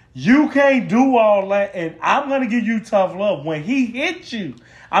 you can't do all that, and I'm going to give you tough love. When he hits you,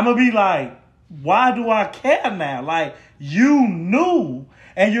 I'm going to be like, why do I care now? Like, you knew,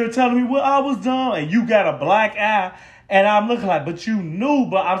 and you're telling me, well, I was dumb, and you got a black eye, and I'm looking like, but you knew,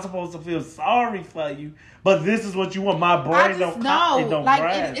 but I'm supposed to feel sorry for you. But this is what you want. My I brain just don't know, it don't like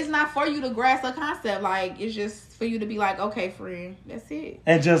grasp. it's not for you to grasp a concept. Like it's just for you to be like, okay, friend, that's it.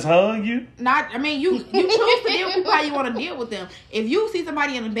 And just hug you? Not, I mean, you choose to deal with people how you want to deal with them. If you see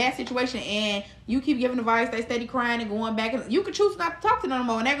somebody in a bad situation and you keep giving advice, they steady crying and going back. And you could choose not to talk to them no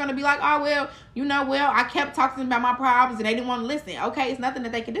more. And they're going to be like, oh, well, I kept talking to them about my problems and they didn't want to listen. Okay, it's nothing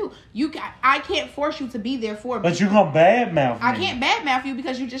that they can do. I can't force you to be there for me. But you gonna badmouth me. I can't badmouth you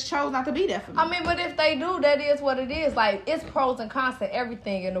because you just chose not to be there for me. I mean, but if they do, that is what it is. Like, it's pros and cons to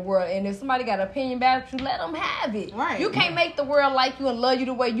everything in the world. And if somebody got an opinion about you, let them have it. Right. You can't make the world like you and love you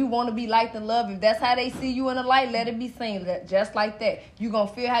the way you want to be liked and loved. If that's how they see you in the light, let it be seen. Just like that. You gonna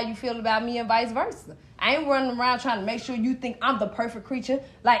feel how you feel about me and vice versa. I ain't running around trying to make sure you think I'm the perfect creature.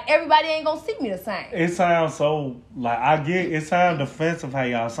 Like, everybody ain't gonna see me the same. It sounds so, like, it sounds defensive how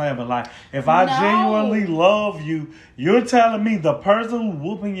y'all saying, but, like, if I genuinely love you, you're telling me the person who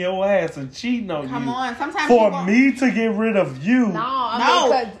whooping your ass and cheating on Come you on, sometimes for me to get rid of you. You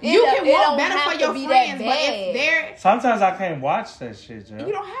can want better for your friends, but if they're... Sometimes I can't watch that shit, Joe.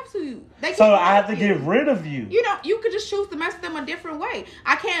 You don't have to. So I have to get rid of you. You could just choose to mess with them a different way.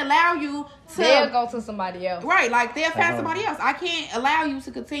 I can't allow you to... They'll go to somebody else. Right, like they'll find somebody else. I can't allow you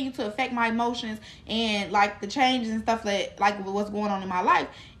to continue to affect my emotions and like the changes and stuff that like what's going on in my life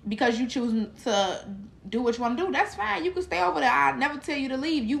because you choose to do what you want to do. That's fine. You can stay over there. I never tell you to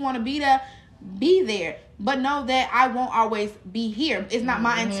leave. You want to be there, be there. But know that I won't always be here. It's not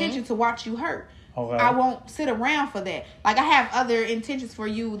my intention to watch you hurt. Okay. I won't sit around for that. Like, I have other intentions for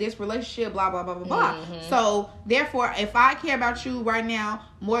you, this relationship, blah, blah, blah, blah, blah. So, therefore, if I care about you right now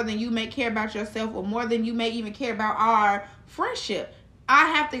more than you may care about yourself or more than you may even care about our friendship, I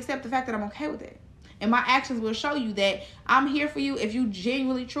have to accept the fact that I'm okay with it. And my actions will show you that I'm here for you if you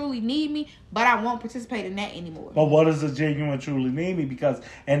genuinely, truly need me, but I won't participate in that anymore. But what does a genuine, truly need me? Because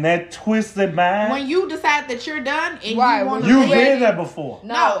in that twisted mind... When you decide that you're done and you want to... You've heard that before.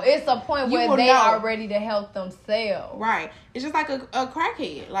 No, it's a point where they are ready to help themselves. Right. It's just like a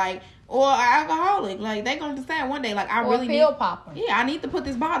crackhead. Like... Or an alcoholic. Like, they going to decide one day, like, I really need... pill popper. Yeah, I need to put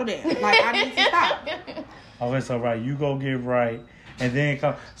this bottle down. Like, I need to stop. Okay, so right, you go get right. And then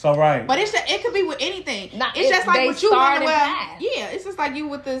come, so right. But it could be with anything. It's just like with you running well. Yeah, it's just like you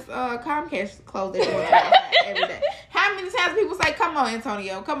with this Comcast clothes that you wear every day. How many times people say, "Come on,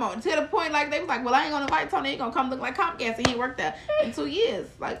 Antonio, come on," to the point like they was like, "Well, I ain't gonna invite Tony. He gonna come look like Comcast, and he worked there in 2 years,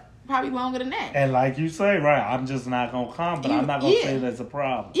 like probably longer than that." And like you say, right, I'm just not gonna come, but I'm not gonna say that's a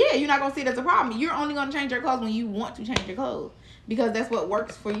problem. Yeah, you're not gonna see it as a problem. You're only gonna change your clothes when you want to change your clothes because that's what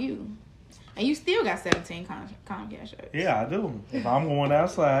works for you. And you still got 17 Comcast shirts. Yeah, I do. If I'm going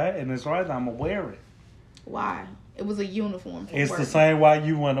outside and it's right, I'm going to wear it. Why? It was a uniform for It's work. the same why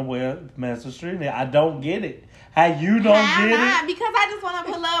you want to wear Master Street. I don't get it. How you don't get it? Because I just want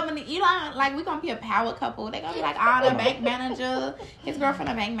to pull up and, like, we're going to be a power couple. They're going to be like, the bank manager, his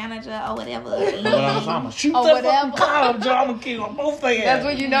girlfriend a bank manager, or whatever. But I'm going to shoot or that whatever. fucking car, Joe. I'm going to kill both of them. That's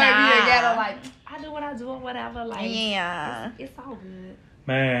when you know if you got to, like, I do what I do or whatever. Like, yeah. It's all good.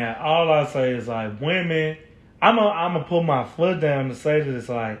 Man, all I say is like women. I'm gonna put my foot down to say that it's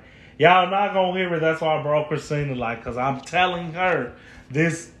like y'all not gonna hear it. That's why I brought Christina, like, because I'm telling her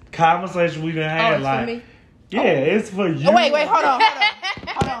this conversation we done had. Like, for me? Yeah, it's for you. Oh, wait, hold on.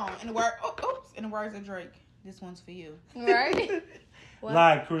 In the words of Drake, this one's for you. Right?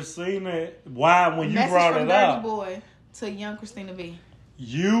 Like Christina, why when you Message brought from it Dirty up, Boy to young Christina B.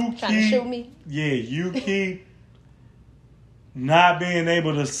 You trying to shoot me? Yeah, you keep. Not being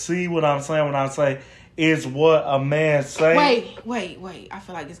able to see what I'm saying when I say is what a man say. Wait. I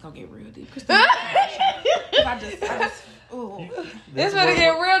feel like it's gonna get real deep. I just this gonna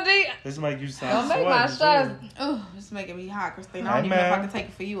get real deep. This make you sound. Don't make my shots. Oh, this is making me hot, Christina. I don't even know if I can take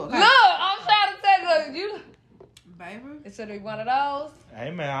it for you. Okay? Look, I'm trying to tell you, baby. It's gonna be one of those.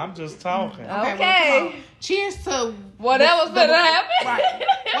 Hey man, I'm just talking. Okay. Well, cheers to whatever's gonna happen. Right.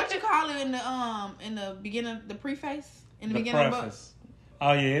 What you call it in the beginning, the preface? In the beginning preface. Of the book?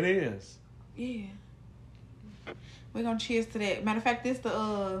 Oh, yeah, it is. Yeah. We're going to cheers to that. Matter of fact, this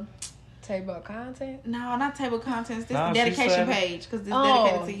the... Table of content? No, not table of contents. This the dedication page. Because this is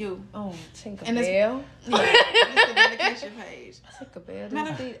dedicated to you. Oh, Tinkerbell. Yeah, this the dedication page.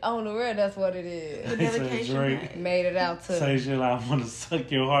 Tinkerbell. On the real, that's what it is. The dedication page. Made it out to... Say shit, I want to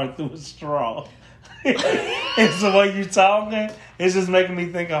suck your heart through a straw. It's the way you talking. It's just making me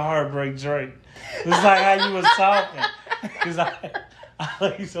think of Heartbreak Drake. It's like how you was talking. Because I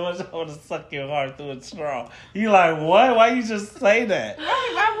love you so much, I want to suck your heart through a straw. You like, what? Why you just say that?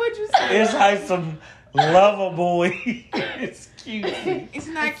 Why would you say that? It's like some lovable. It's cutesy. It's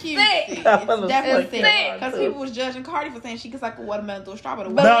not cutesy. It's definitely sick. Because people was judging Cardi for saying she could suck a watermelon through a straw. But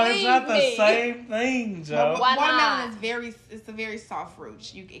no, it's not the same thing, Joe. Watermelon is a very soft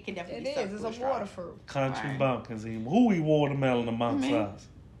fruit. It can definitely be sucked. It's a water fruit. Country bumpkins. Who eat watermelon amongst us?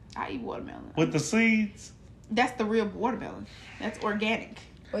 I eat watermelon. With the seeds? That's the real watermelon. That's organic.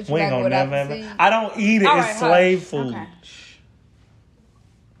 But you We gotta ain't go gonna without never the ever. seed. I don't eat it. All It's right, slave food. Okay.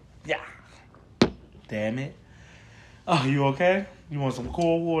 Yeah. Damn it. Oh, you okay? You want some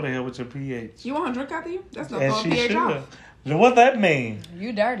cold water here with your pH? You want her to drink after you? That's not And called she pH should. off. What that mean?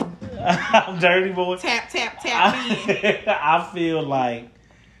 You dirty. I'm dirty boy. Tap, tap, tap me. I feel like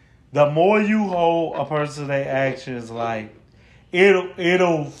the more you hold a person their actions, like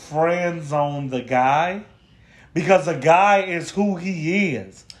it'll friend zone the guy because the guy is who he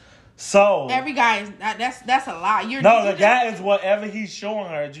is. So Every guy is that's a lie. the guy is whatever he's showing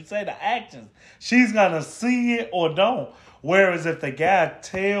her. As you say, the actions, she's gonna see it or don't. Whereas if the guy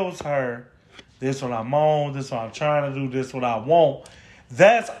tells her, "This what I'm on, this what I'm trying to do, this what I want,"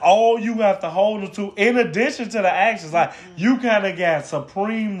 that's all you have to hold her to. In addition to the actions, like you kind of got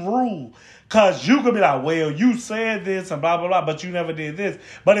supreme rule. Cause you could be like, well, you said this and blah blah blah, but you never did this.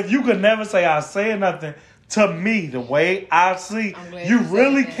 But if you could never say I said nothing. To me, the way I see, you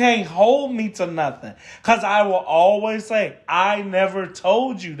really can't hold me to nothing. Because I will always say, I never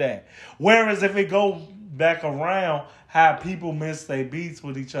told you that. Whereas if it go back around, how people miss their beats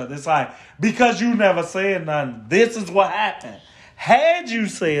with each other. It's like, because you never said nothing, this is what happened. Had you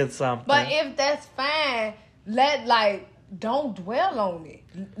said something. But if that's fine, don't dwell on it.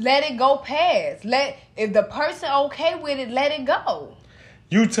 Let it go past. If the person okay with it, let it go.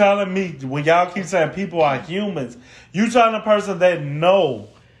 You telling me, when y'all keep saying people are humans, you telling a person that no,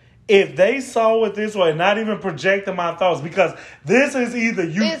 if they saw it this way, not even projecting my thoughts, because this is either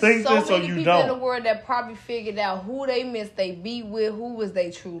you think this or you don't. There's so many people in the world that probably figured out who they missed they beat with, who was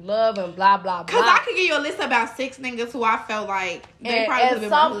their true love, and blah, blah, blah. Because I could give you a list of about 6 niggas who I felt like they probably would have been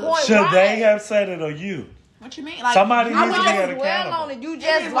my hood. Should they have said it or you? What you mean? Like, somebody needs to be held accountable. On it. You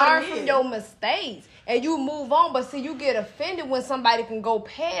just learn from your mistakes. And you move on, but see, you get offended when somebody can go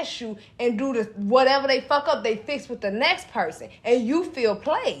past you and do whatever they fuck up, they fix with the next person, and you feel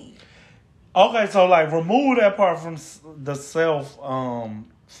played. Okay, so like remove that part from the self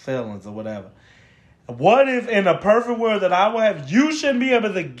feelings or whatever. What if in a perfect world that I would have, you shouldn't be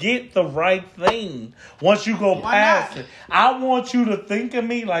able to get the right thing once you go past it? I want you to think of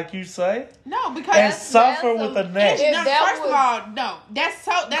me like you say. No, because and suffer with the next. First of all, no, that's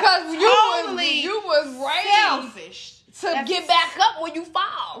because you was raised selfish to get back up when you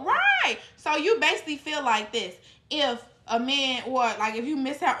fall. Right. So you basically feel like this: if a man, or like if you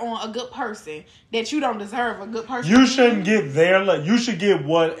miss out on a good person, that you don't deserve a good person. You shouldn't get their luck. You should get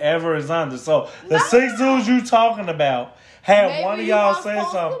whatever is under. So the 6 dudes you talking about had maybe one of y'all say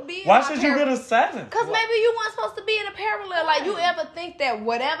something. Why should you get a 7? Because maybe you weren't supposed to be in a parallel. Like you ever think that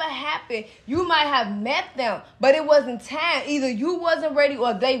whatever happened, you might have met them, but it wasn't time. Either you wasn't ready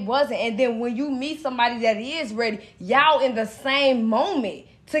or they wasn't. And then when you meet somebody that is ready, y'all in the same moment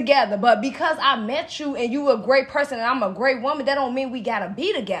together. But because I met you and you a great person and I'm a great woman, that don't mean we gotta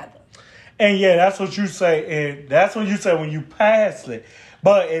be together. And yeah, that's what you say. And that's what you say when you pass it.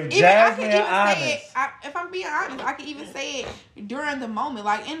 But if Jasmine honest, if I'm being honest, I can even say it during the moment.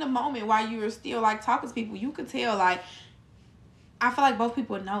 Like in the moment while you were still like talking to people, you could tell like I feel like both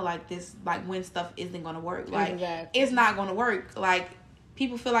people know like this, like when stuff isn't gonna work. Like it's not gonna work. Like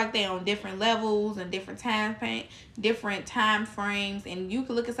people feel like they're on different levels and different time frames, and you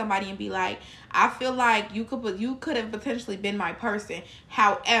could look at somebody and be like, I feel like you could have potentially been my person.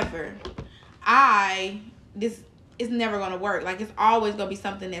 However, this is never going to work. Like it's always going to be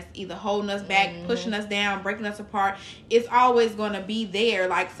something that's either holding us back, pushing us down, breaking us apart. It's always going to be there,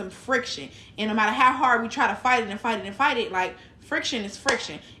 like some friction. And no matter how hard we try to fight it, like friction is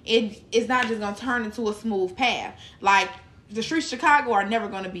friction. It's not just going to turn into a smooth path. Like the streets of Chicago are never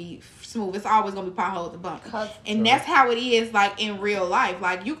going to be smooth. It's always going to be potholes and bumps. And that's how it is, like, in real life.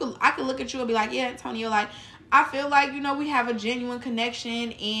 Like, I could look at you and be like, yeah, Antonio, like, I feel like, we have a genuine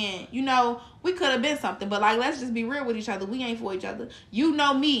connection and, we could have been something. But, like, let's just be real with each other. We ain't for each other. You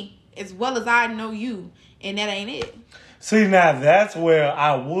know me as well as I know you. And that ain't it. See, now that's where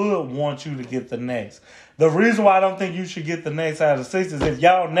I would want you to get the next. The reason why I don't think you should get the next out of 6 is if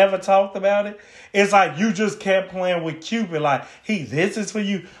y'all never talked about it, it's like you just kept playing with Cupid. Like, this is for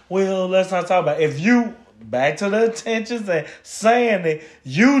you. Well, let's not talk about it. If you, back to the intentions and saying it,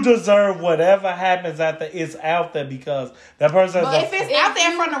 you deserve whatever happens after it's out there because that person has if it's out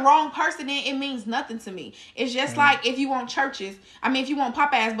there from the wrong person, then it means nothing to me. It's just like if you want churches. I mean, if you want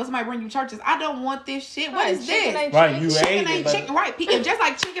Popeyes, but somebody bring you churches. I don't want this shit. What is this? Right, you chicken ain't chicken. Right, just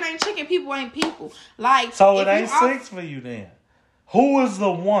like chicken ain't chicken, people ain't people. Like so, it ain't 6 for you then. Who is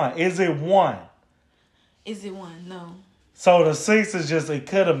the one? Is it 1? Is it 1? No. So the 6 is just it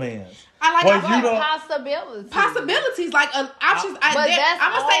could have been. I like possibilities, like options. I'm gonna say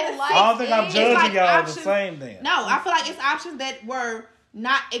the 6. I don't think I'm judging y'all the same then. No, I feel like it's options that were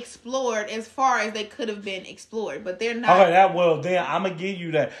not explored as far as they could have been explored, but they're not. Okay, then I'm gonna give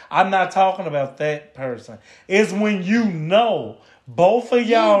you that. I'm not talking about that person. It's when you know both of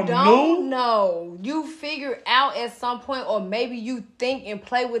y'all you don't knew. know. You figure out at some point, or maybe you think and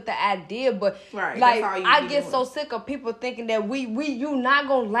play with the idea, but Right, like that's all you I be get doing. so sick of people thinking that you not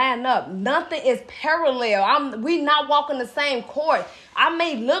gonna line up. Nothing is parallel. We not walking the same course. I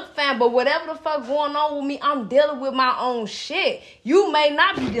may look fine, but whatever the fuck going on with me, I'm dealing with my own shit. You may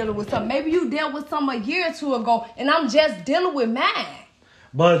not be dealing with something. Maybe you dealt with something a year or two ago, and I'm just dealing with mine.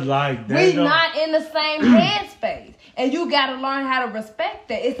 But like that We don't- not in the same headspace. And you got to learn how to respect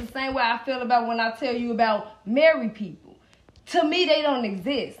that. It's the same way I feel about when I tell you about married people. To me, they don't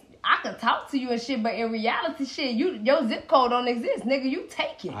exist. I can talk to you and shit, but in reality, shit, your zip code don't exist. Nigga, you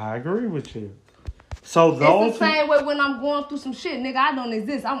take it. I agree with you. So those It's the same way when I'm going through some shit. Nigga, I don't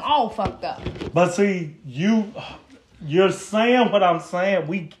exist. I'm all fucked up. But see, you're saying what I'm saying.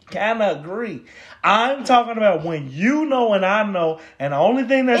 We kind of agree. I'm talking about when you know and I know, and the only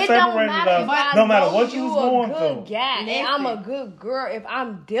thing that It don't separated matter if us, I no matter know what you was going a good through. guy and I'm a good girl. If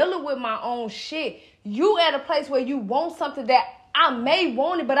I'm dealing with my own shit, you at a place where you want something that I may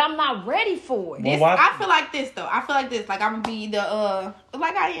want it, but I'm not ready for it. Well, why- I feel like this though. I feel like this. Like I'm gonna be the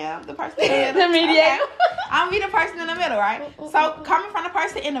like I am the person in the middle. The mediator. Okay. I'm gonna be the person in the middle, right? So coming from the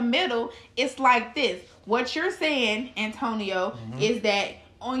person in the middle, it's like this. What you're saying, Antonio, is that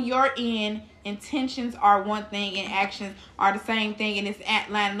on your end, intentions are one thing and actions are the same thing, and it's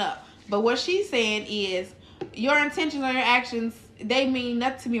lining up. But what she's saying is your intentions or your actions, they mean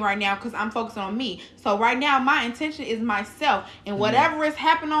nothing to me right now because I'm focusing on me. So right now, my intention is myself, and whatever is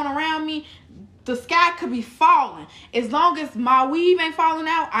happening on around me, the sky could be falling. As long as my weave ain't falling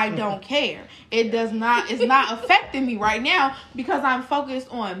out, I don't care. It's not affecting me right now because I'm focused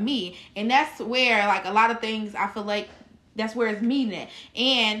on me. And that's where, like, a lot of things, I feel like that's where it's meeting at.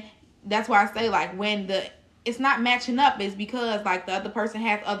 And that's why I say, like, when it's not matching up, is because, like, the other person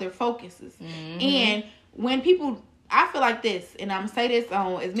has other focuses. And when people, I feel like this, and I'm going to say this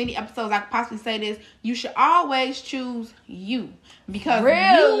on as many episodes I could possibly say this, you should always choose you. Because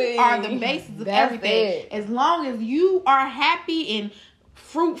Really? you are the basis of That's everything. it. As long as you are happy and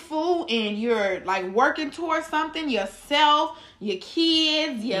fruitful and you're like working towards something, yourself, your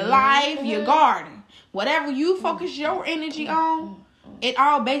kids, your life, your garden, whatever you focus your energy on, it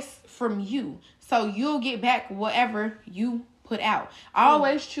all based from you. So you'll get back whatever you put out.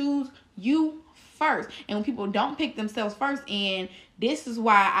 Always choose you first. And when people don't pick themselves first, and this is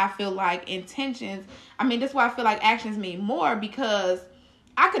why I feel like this is why I feel like actions mean more, because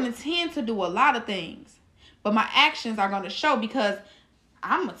I can intend to do a lot of things, but my actions are going to show, because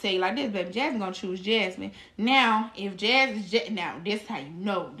I'm going to tell you like this, baby, Jasmine going to choose Jasmine. Now, if Jazz is now, this how you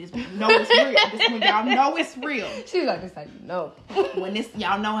know. This when you know it's real. This when y'all know it's real. She's like, this how you know. When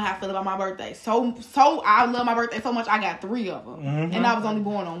y'all know how I feel about my birthday. So I love my birthday so much, I got 3 of them. And I was only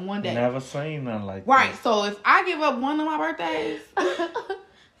born on one day. Never seen nothing like Right. that. So if I give up one of my birthdays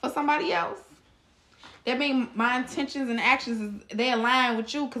for somebody else, that means my intentions and actions they align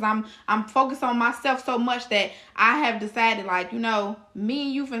with you, because I'm focused on myself so much that I have decided, like, me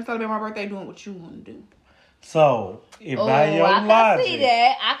and you finna celebrate my birthday doing what you want to do. So, if by your I can logic, see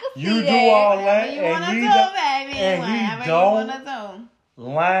that. I can see you that. do all that, Whatever you and wanna he do, don't, baby. and he Whatever don't you wanna do.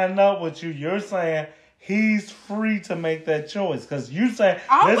 line up with you, you're saying he's free to make that choice, because you say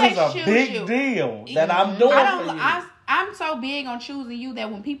Always this is a choose big you. deal that I'm doing for you. I'm so big on choosing you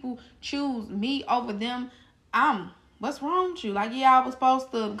that when people choose me over them, what's wrong with you? Like, yeah, I was supposed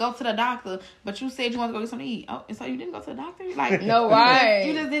to go to the doctor, but you said you want to go get something to eat. Oh, and so you didn't go to the doctor? Like, No, right.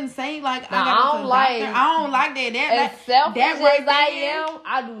 You just didn't say, like, Nah, I gotta go to the doctor. I don't like that. As selfish that right as I there- am,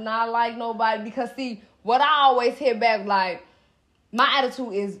 I do not like nobody, because see, what I always hear back, like, my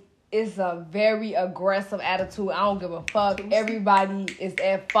attitude is a very aggressive attitude. I don't give a fuck. Everybody is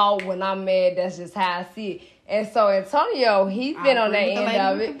at fault when I'm mad. That's just how I see it. And so Antonio, he's been on that agree with the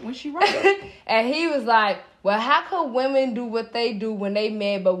end lady of it. when she right. And he was like, well, how could women do what they do when they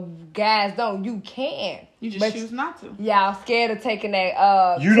mad, but guys don't? You can. You just But choose not to. y'all scared of taking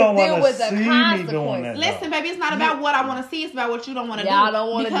that, You don't deal wanna with the see me doing consequences. that. Listen, baby, it's not about what I want to see. It's about what you don't want to do. Y'all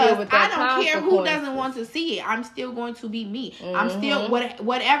don't wanna Because deal with that I don't care who consequences. doesn't want to see it. I'm still going to be me. I'm still,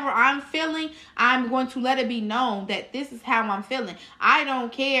 whatever I'm feeling, I'm going to let it be known that this is how I'm feeling. I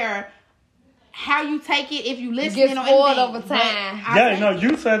don't care how you take it, if you listen get or spoiled anything. over But time. Yeah, no,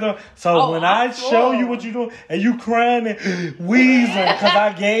 you said that. So Oh, when I'm I show you spoiled. what you doing, and you crying and wheezing because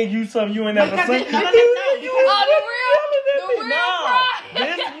I gave you something you ain't never Because seen. no, Oh, the real No, cry.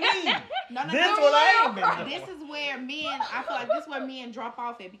 this me. No, No, This what I ain't been This doing. is where I feel like this is where men drop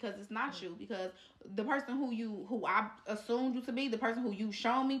off at, because it's not you. Because the person who I assumed you to be, the person who you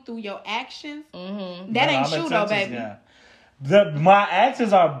shown me through your actions, that ain't I'm a you though, Texas baby. guy. My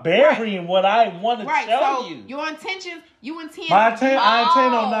actions are burying what I want to Right. show So you. your intentions, you intend. I intend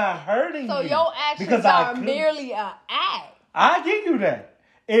Oh. on not hurting So you. your actions because I are could. merely an act. I give you that.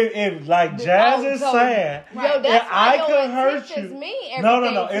 If like Jazz is so- saying, Yo, that's if why I your could hurt intentions you. mean No,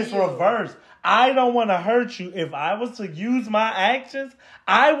 everything to it's you. reverse. I don't want to hurt you. If I was to use my actions,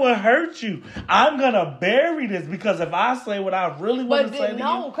 I would hurt you. I'm gonna bury this because if I say what I really want But to say then, to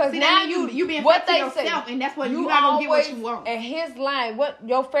no, you, because See, now that mean you being what fair they to say, yourself, and that's what you're not gonna get what you want. And his line, what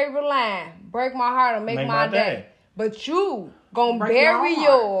your favorite line? Break my heart or make my day. But you gonna Break your bury own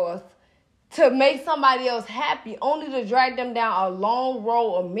yours to make somebody else happy, only to drag them down a long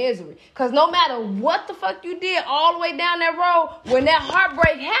road of misery. Because no matter what the fuck you did all the way down that road, when that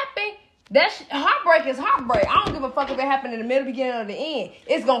heartbreak happened, heartbreak is heartbreak. I don't give a fuck if it happened in the middle, beginning, or the end.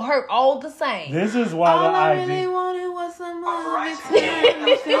 It's gonna hurt all the same. this is why All I the really IG. wanted was some other time.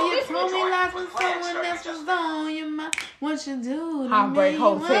 You say you told me lies when someone else was on your mind. What you do to Heartbreak me?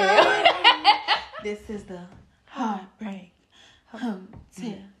 Hotel. This is the Heartbreak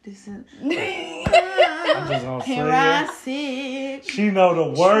Hotel. This is I'm just gonna here say I it. sit. She know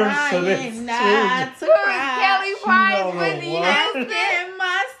the words to this trying too. not to Who is cry. Kelly She Price, know the Whitney words. Houston? Asking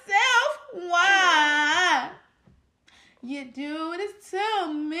myself why you do this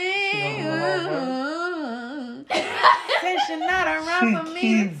to me. She don't Since you're not around for She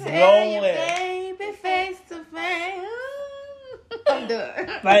me to keeps tell you, going. baby, face to face. I'm done.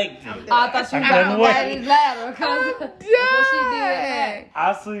 Thank you. I thought you I were couldn't going wait. to his ladder because that's what she did.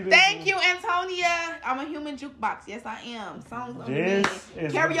 I see this. Thank you, Antonia. I'm a human jukebox. Yes, I am. Songs on the This bed.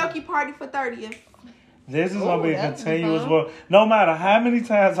 is- Karaoke party for 30th. This is gonna Ooh, be a that's continuous fun. work. No matter how many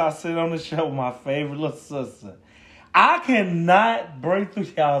times I sit on the show with my favorite little sister, I cannot break through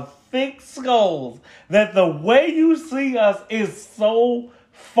y'all thick skulls that the way you see us is so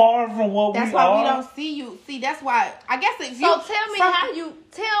far from what That's we why are. we don't see you. See, that's why. I guess if you. So tell me how you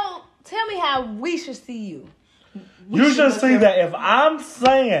tell me how we should see you. You should see that if I'm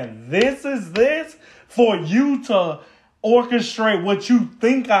saying this is this, for you to orchestrate what you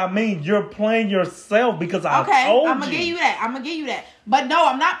think I mean, you're playing yourself because I Okay, told I'm gonna give you that. I'm gonna give you that. But no,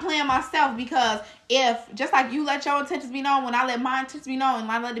 I'm not playing myself, because if just like you let your intentions be known, when I let my intentions be known,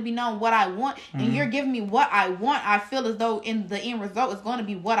 and I let it be known what I want, and you're giving me what I want, I feel as though in the end result it's going to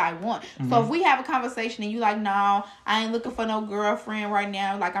be what I want. So if we have a conversation and you like, no, I ain't looking for no girlfriend right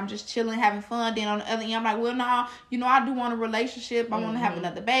now, like I'm just chilling, having fun. Then on the other end, I'm like, well, no, you know, I do want a relationship. I want to have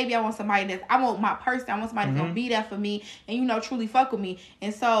another baby. I want somebody I want my person. I want somebody that's gonna be there for me, and you know, truly fuck with me.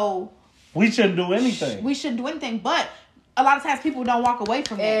 And so we shouldn't do anything. we shouldn't do anything, but a lot of times people don't walk away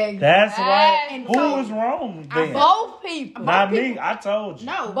from that. That's right. And Who so- is wrong then? Both people. Not me. I told you.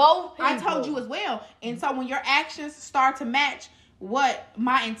 No, Both I people. told you as well. And so when your actions start to match what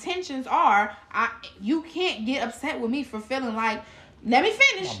my intentions are, you can't get upset with me for feeling like, let me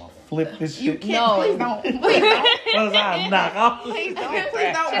finish. I'm gonna flip this You shit. can't. No. Please don't. Please don't. Cause I knock off. Please don't.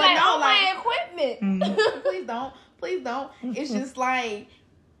 Please don't. She But like, no, oh, my equipment. please don't. Please don't. It's just like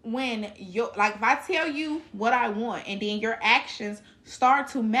when if I tell you what I want and then your actions start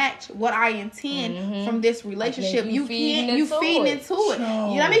to match what I intend from this relationship, you you feeding can't. You into feeding it. into it.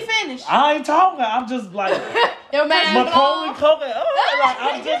 You let me finish. I ain't talking. I'm just like Your man Macaulay Culkin. Culkin. Oh, like,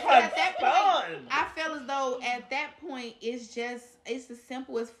 I'm just like At that stunned. point, I feel as though at that point it's as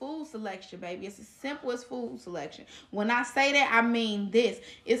simple as food selection, baby. It's as simple as food selection. When I say that, I mean this.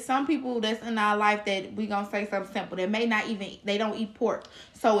 It's some people that's in our life that we gonna say something simple. They don't eat pork.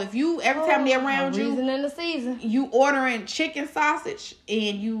 So if you every time they're around you, Reason in the season. you ordering chicken sausage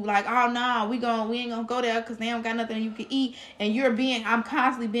and you like, oh no, we ain't gonna go there because they don't got nothing you can eat, and I'm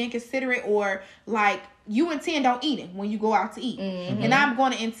constantly being considerate, or like you intend on eating when you go out to eat, and I'm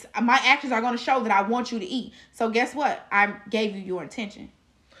going to my actions are going to show that I want you to eat. So guess what? I gave you your intention.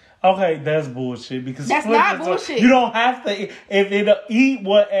 Okay, that's bullshit. Because That's not bullshit. You don't have to. If it'll eat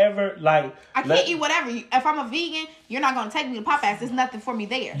whatever, like I can't eat whatever. If I'm a vegan, you're not going to take me to Popeyes. There's nothing for me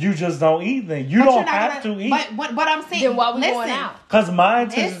there. You just don't eat then. You But don't you're not have gonna- to eat. But I'm saying, Then why we listen, going out? Cause my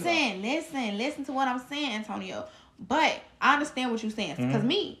intention. Listen to what I'm saying, Antonio. But I understand what you're saying. Because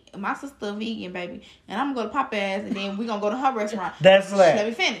me, my sister a vegan, baby. And I'm going to go to Popeyes and then we're going to go to her restaurant. That's that. Let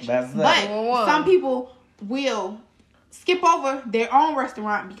me finish. That's that. But some people will skip over their own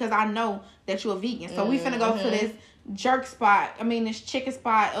restaurant because I know that you're a vegan. So we finna go to this jerk spot. I mean, this chicken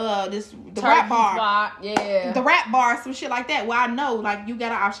spot. The rap bar. Spot. Yeah. The rap bar, some shit like that. Where I know, like, you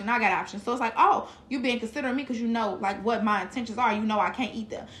got an option, I got an option. So it's like, oh, you being considering me because you know, like, what my intentions are. You know I can't eat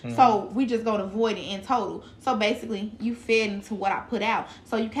them. So we just go to avoid it in total. So basically, you fed into what I put out.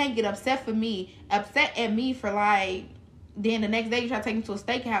 So you can't get upset at me for, like, then the next day you try to take me to a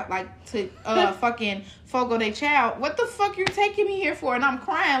steakhouse, like, to fucking Fogo de Chao. What the fuck you taking me here for? And I'm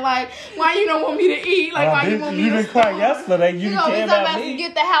crying, like, why you don't want me to eat? Like, why you want me to didn't cry yesterday. You didn't care about me. To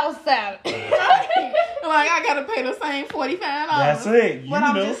get the house salad. Right? Like, I gotta pay the same $45. That's it. But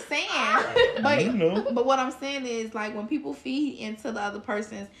I'm just saying. But But what I'm saying is, like, when people feed into the other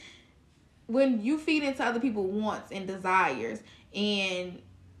person's, when you feed into other people's wants and desires, and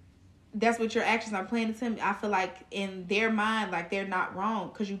that's what your actions are playing to them, I feel like in their mind, like, they're not wrong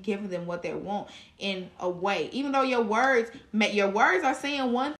because you give them what they want in a way. Even though your words are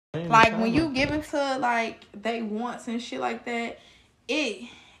saying one thing. Like, when you give into, like, they wants and shit like that,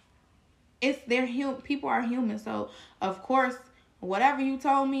 people are human. So, of course, whatever you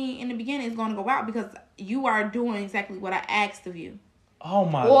told me in the beginning is going to go out because you are doing exactly what I asked of you. Oh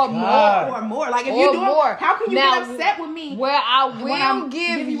my God. Or more. Like, if you do more, how can you get upset with me? Where I will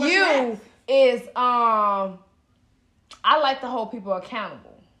give you is I like to hold people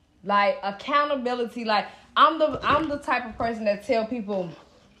accountable. Like, accountability. Like, I'm the type of person that tell people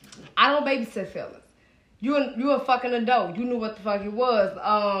I don't babysit fellas. You a fucking adult. You knew what the fuck it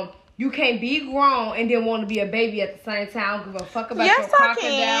was. You can't be grown and then want to be a baby at the same time. I don't give a fuck about your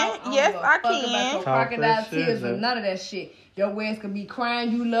crocodile. Yes, I can. About your crocodile tears and none of that shit. Your ass could be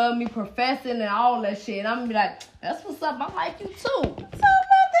crying, you love me, professing, and all that shit. And I'm gonna be like, that's what's up. I like you too. So, that's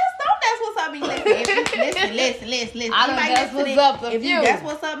what's up me. Listen. I don't that's what's up if you. That's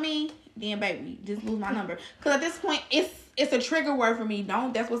what's up me, then baby, just lose my number. Because at this point, it's a trigger word for me.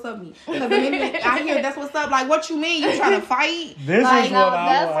 Don't that's what's up me. Because I hear that's what's up. Like, what you mean? You trying to fight? This like, is what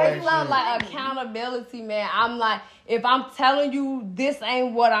I that's what's up. Like, accountability, man. I'm like, if I'm telling you this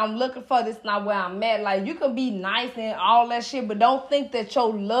ain't what I'm looking for, this not where I'm at. Like, you can be nice and all that shit, but don't think that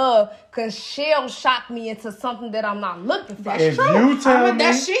your love can shell shock me into something that I'm not looking for. That's true. You tell me,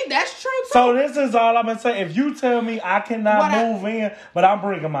 that's true too. So this is all I'm gonna say. If you tell me I cannot move in, but I'm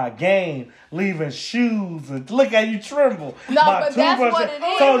bringing my game, leaving shoes, and look at you tremble. No, but that's what it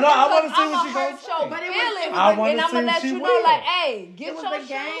is. So no, I want to see what she gonna say. But I want to to see what let she you know, will. like, hey, get your the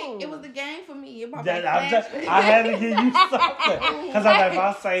game. It was the game for me. I had to give you something because I'm like, if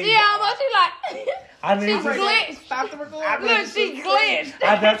I say, see how much she like. I need she glitched. Stop the recording. Look, she glitched.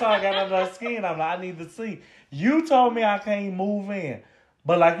 That's all I got under her skin. I'm like, I need to see. You told me I can't move in.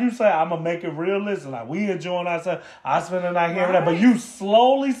 But like you said, I'm going to make it realistic. Like, we enjoying ourselves. I spend the night here and that. But you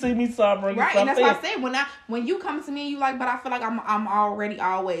slowly see me suffering. Right, and that's what I said. When you come to me, you like, but I feel like I'm already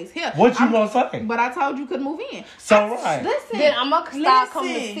always here. What you going to say? But I told you could move in. So, right. Listen. Then I'm going to start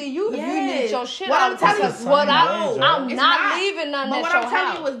coming to see you if you need your shit out. I'm not leaving nothing at your house. But what I'm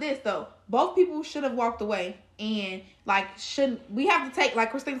telling you is this, though. Both people should have walked away. And, like, we have to take,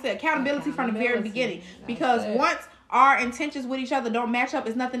 like Christina said, accountability from the very beginning. Because once our intentions with each other don't match up,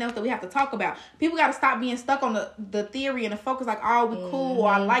 it's nothing else that we have to talk about. People got to stop being stuck on the theory and the focus, like, oh, we cool, or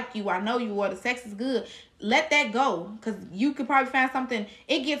I like you, I know you, or the sex is good. Let that go, because you could probably find something.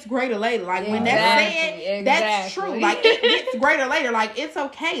 It gets greater later. Like, when that's said, that's true. Like, it gets greater later. Like, it's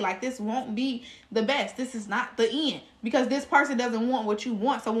okay. Like, this won't be the best. This is not the end, because this person doesn't want what you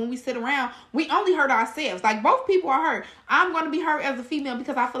want. So when we sit around, we only hurt ourselves. Like, both people are hurt. I'm going to be hurt as a female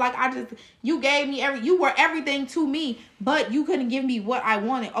because I feel like you gave me you were everything to me, but you couldn't give me what I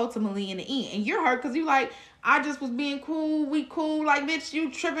wanted ultimately in the end. And you're hurt because you like, I just was being cool. We cool. Like, bitch, you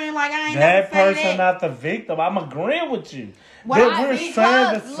tripping. Like, I ain't never say that. That person not the victim. I'm agreeing with you. We're saying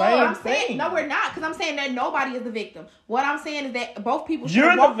the same thing. No, we're not. Because I'm saying that nobody is the victim. What I'm saying is that both people should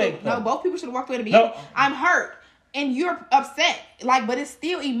You're the victim. No, both people should have walked away at the beginning. No. I'm hurt. And you're upset. Like, but it's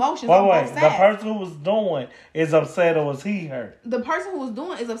still emotions on both sides. The person who was doing is upset, or was he hurt? The person who was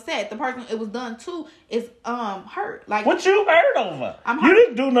doing is upset. The person it was done to is hurt. Like, what you hurt over? I'm hurt. You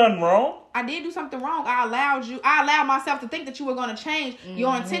didn't do nothing wrong. I did do something wrong. I allowed myself to think that you were going to change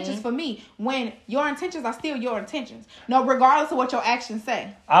your intentions for me, when your intentions are still your intentions. No, regardless of what your actions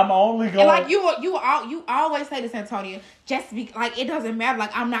say. I'm only going. And like you always say this, Antonio. Just be like, it doesn't matter.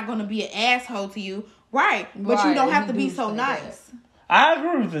 Like, I'm not going to be an asshole to you, right? But you don't have to be so nice. I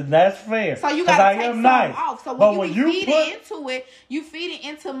agree with it. That's fair. So you got to take something off. So when you feed it into it, you feed it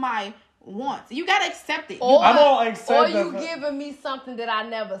into my wants. You gotta accept it. I'm gonna accept. Or you giving me something that I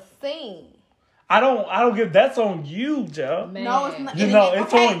never seen. I don't give. That's on you, Joe. No, it's not.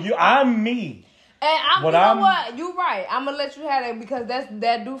 It's on you. I'm me. And you know what? You're right. I'm gonna let you have that because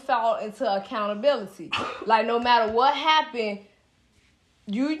that do fall into accountability. Like no matter what happened,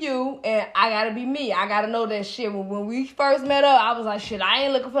 you, and I gotta be me. I gotta know that shit. When we first met up, I was like, shit, I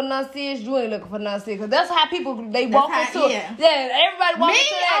ain't looking for nothing serious. You ain't looking for nothing serious. Because that's how people, they walk into it. Yeah, everybody walk into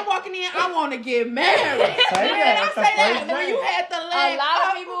that. I'm walking in, I want to get married. I say that. When you had the leg a lot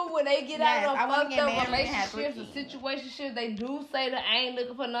up, of people, when they get out of fucked up relationships or situationships, they do say that I ain't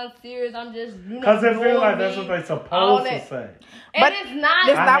looking for nothing serious. I'm just, because they feel like that's what they supposed to say. But it's not.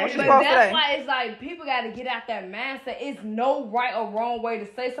 That's not what you're supposed to say. That's why it's like people got to get out that mindset. It's no right or wrong way to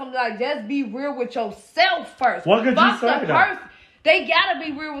say something. Like just be real with yourself first. What could you say though? They gotta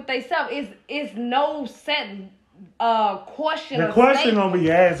be real with themselves. It's no set question. The question gonna be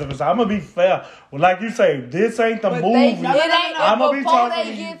asked if I'm gonna be fair. Well, like you say, this ain't the movie. I'm gonna be talking. Before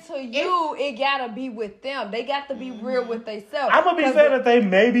they get to you, it gotta be with them. They got to be real with themselves. I'm gonna be fair that they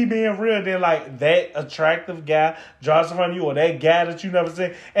may be being real. Then like that attractive guy drops in front of you, or that guy that you never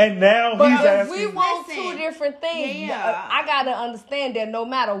seen, and now he's asking. We want two different things. Yeah. I gotta understand that no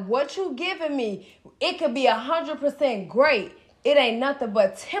matter what you giving me, it could be 100% great. It ain't nothing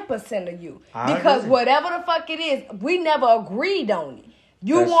but 10% of you. Because whatever the fuck it is, we never agreed on it.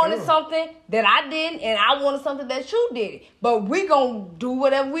 You wanted something that I didn't, and I wanted something that you did. But we gonna do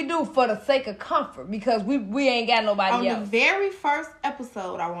whatever we do for the sake of comfort because we ain't got nobody else. On the very first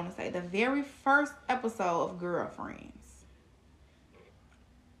episode, I want to say, the very first episode of Girlfriends,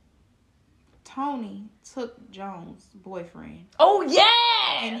 Tony took Jones' boyfriend. Oh,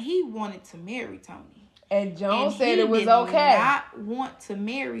 yeah! And he wanted to marry Tony. And Joan said it was okay. He did not want to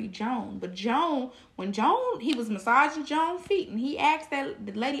marry Joan. But when he was massaging Joan's feet, and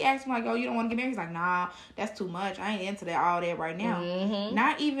the lady asked him, like, oh, you don't want to get married? He's like, nah, that's too much. I ain't into all that right now. Mm-hmm.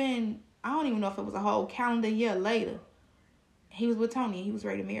 I don't even know if it was a whole calendar year later. He was with Tony, and he was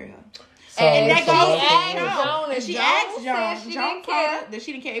ready to marry her. So, and that goes she asked Joan. Joan told her that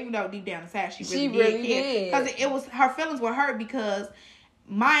she didn't care, even though deep down inside she really did. Because it was, her feelings were hurt because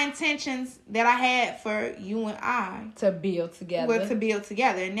my intentions that I had for you and I to build together.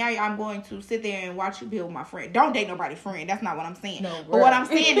 And now I'm going to sit there and watch you build with my friend. Don't date nobody's friend. That's not what I'm saying. No, but what I'm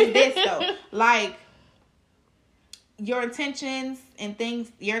saying is this though. Like, your intentions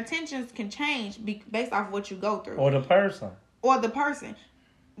can change based off what you go through. Or the person.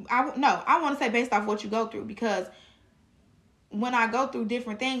 I want to say based off what you go through, because when I go through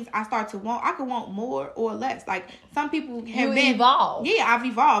different things, I could want more or less. Like, some people have been evolved. Yeah, I've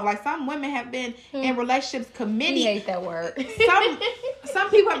evolved. Like, some women have been in relationships committed. You hate that word. Some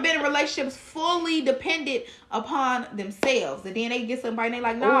people have been in relationships fully dependent upon themselves. And then they get somebody and they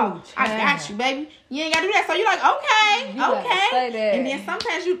like, no, I got you, baby. You ain't got to do that. So you're like, okay. Say that. And then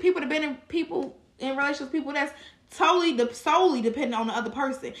sometimes people have been in relationships, people that's solely dependent on the other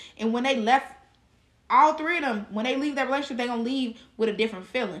person. And when they left, all three of them, when they leave that relationship, they're going to leave with a different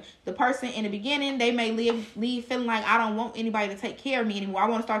feeling. The person in the beginning, they may leave feeling like, I don't want anybody to take care of me anymore. I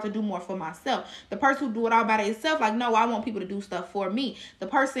want to start to do more for myself. The person who do it all by themselves, like, no, I want people to do stuff for me. The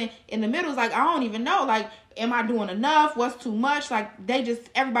person in the middle is like, I don't even know. Like, am I doing enough? What's too much? Like,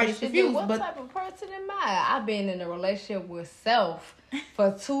 everybody's confused. What type of person am I? I've been in a relationship with self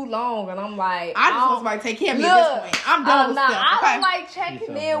for too long, and I'm like, I just want somebody to take care of me at this point. I'm done with stuff. I don't like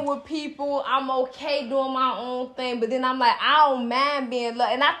checking in with people. I'm okay doing my own thing, but then I'm like, I don't mind being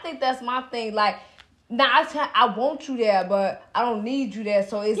loved, and I think that's my thing. Like, I want you there, but I don't need you there.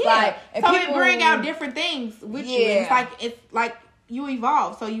 So it's like, and so people bring out different things with you. It's like you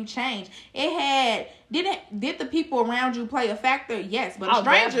evolve, so you change. Did the people around you play a factor? Yes, but a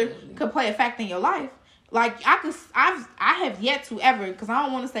stranger could play a factor in your life. Like, I have yet to ever, because I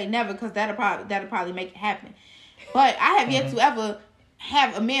don't want to say never, because that'll probably make it happen. But I have yet to ever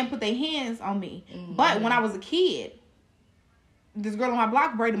have a man put their hands on me. Mm-hmm. But when I was a kid, this girl on my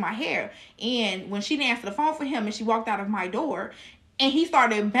block braided my hair, and when she didn't answer the phone for him, and she walked out of my door, and he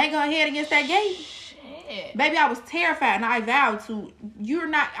started banging her head against that gate. Baby, I was terrified, and I vowed to,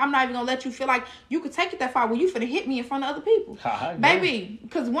 I'm not even gonna let you feel like you could take it that far when you finna hit me in front of other people. Baby,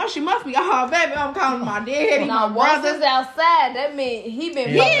 because once you must be, baby, I'm calling my daddy, my brother. Once outside, that means he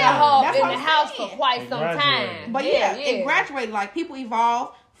been fucking her in the house for quite some time. But it graduated. Like, people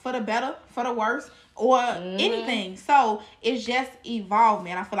evolve for the better, for the worse, or anything. So it's just evolve,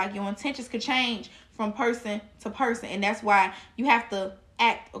 man. I feel like your intentions could change from person to person, and that's why you have to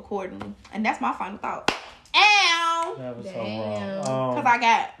act accordingly. And that's my final thought. Ow! That was so wrong. Because I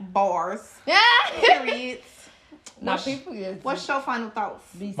got bars. Periods. What's your final thoughts?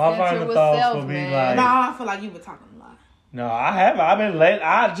 My final thoughts would be like, I feel like you were talking a lot. No, I haven't.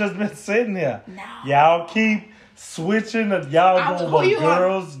 I've just been sitting here. No. Y'all keep switching the y'all doing who what you are?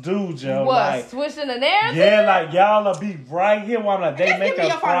 girls do, Joe. What? Like, Switching the narrative? yeah, like y'all will be right here while like, they Just give me making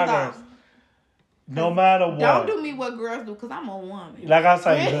your first progress. thoughts. No matter what. Don't do me what girls do, because I'm a woman. Like I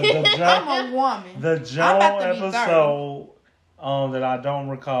say, the I'm a woman. The I'm Joan about to be 30. episode that I don't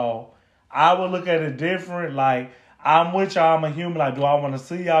recall, I would look at it different. Like, I'm with y'all, I'm a human. Like, do I want to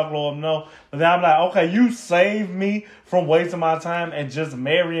see y'all glow up? No. But then I'm like, okay, you saved me from wasting my time and just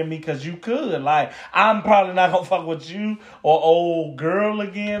marrying me because you could. Like, I'm probably not going to fuck with you or old girl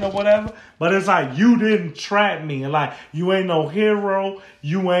again or whatever. But it's like, you didn't trap me. And like, you ain't no hero.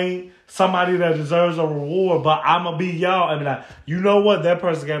 You ain't somebody that deserves a reward, but I'm going to be y'all. I mean, like, you know what? That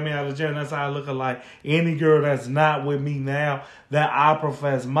person got me out of jail. That's how I look at, like, any girl that's not with me now that I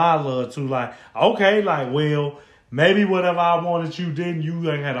profess my love to. Like, okay, like, well, maybe whatever I wanted you didn't. You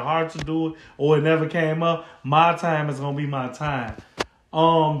ain't had a heart to do it, or it never came up. My time is going to be my time.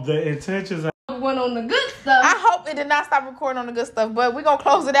 The intentions Went on the good stuff. I hope it did not stop recording on the good stuff, but we're going to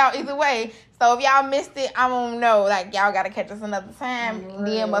close it out either way. So if y'all missed it, I don't know. Like, y'all got to catch us another time.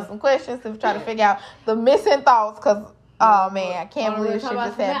 DM us some questions to try to figure out the missing thoughts, because, oh, man, I can't believe shit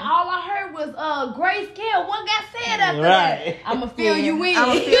just happened. All I heard was grayscale. What got said after Right. that? I'ma fill you in.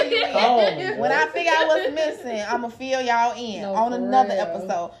 I'ma fill you in. Oh. When I figure out what's missing, I'm going to fill y'all in No, on for another real.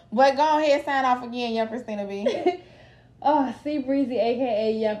 episode. But go ahead, sign off again, young Christina B. C Breezy,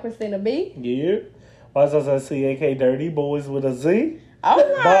 aka Young Christina B. Yeah. Why does I see AK Dirty Boys with a Z? All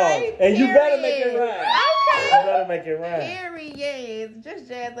right. And you better make it period. right. Okay. You better make it right. Period. Just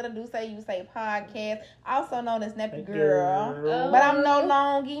Jazz with a Do Say You Say podcast, also known as Nappy Girl. Girl. But I'm no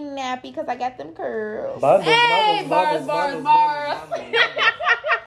longer nappy because I got them curls. Bundles, Hey, bundles, bars, bundles, bars, bundles,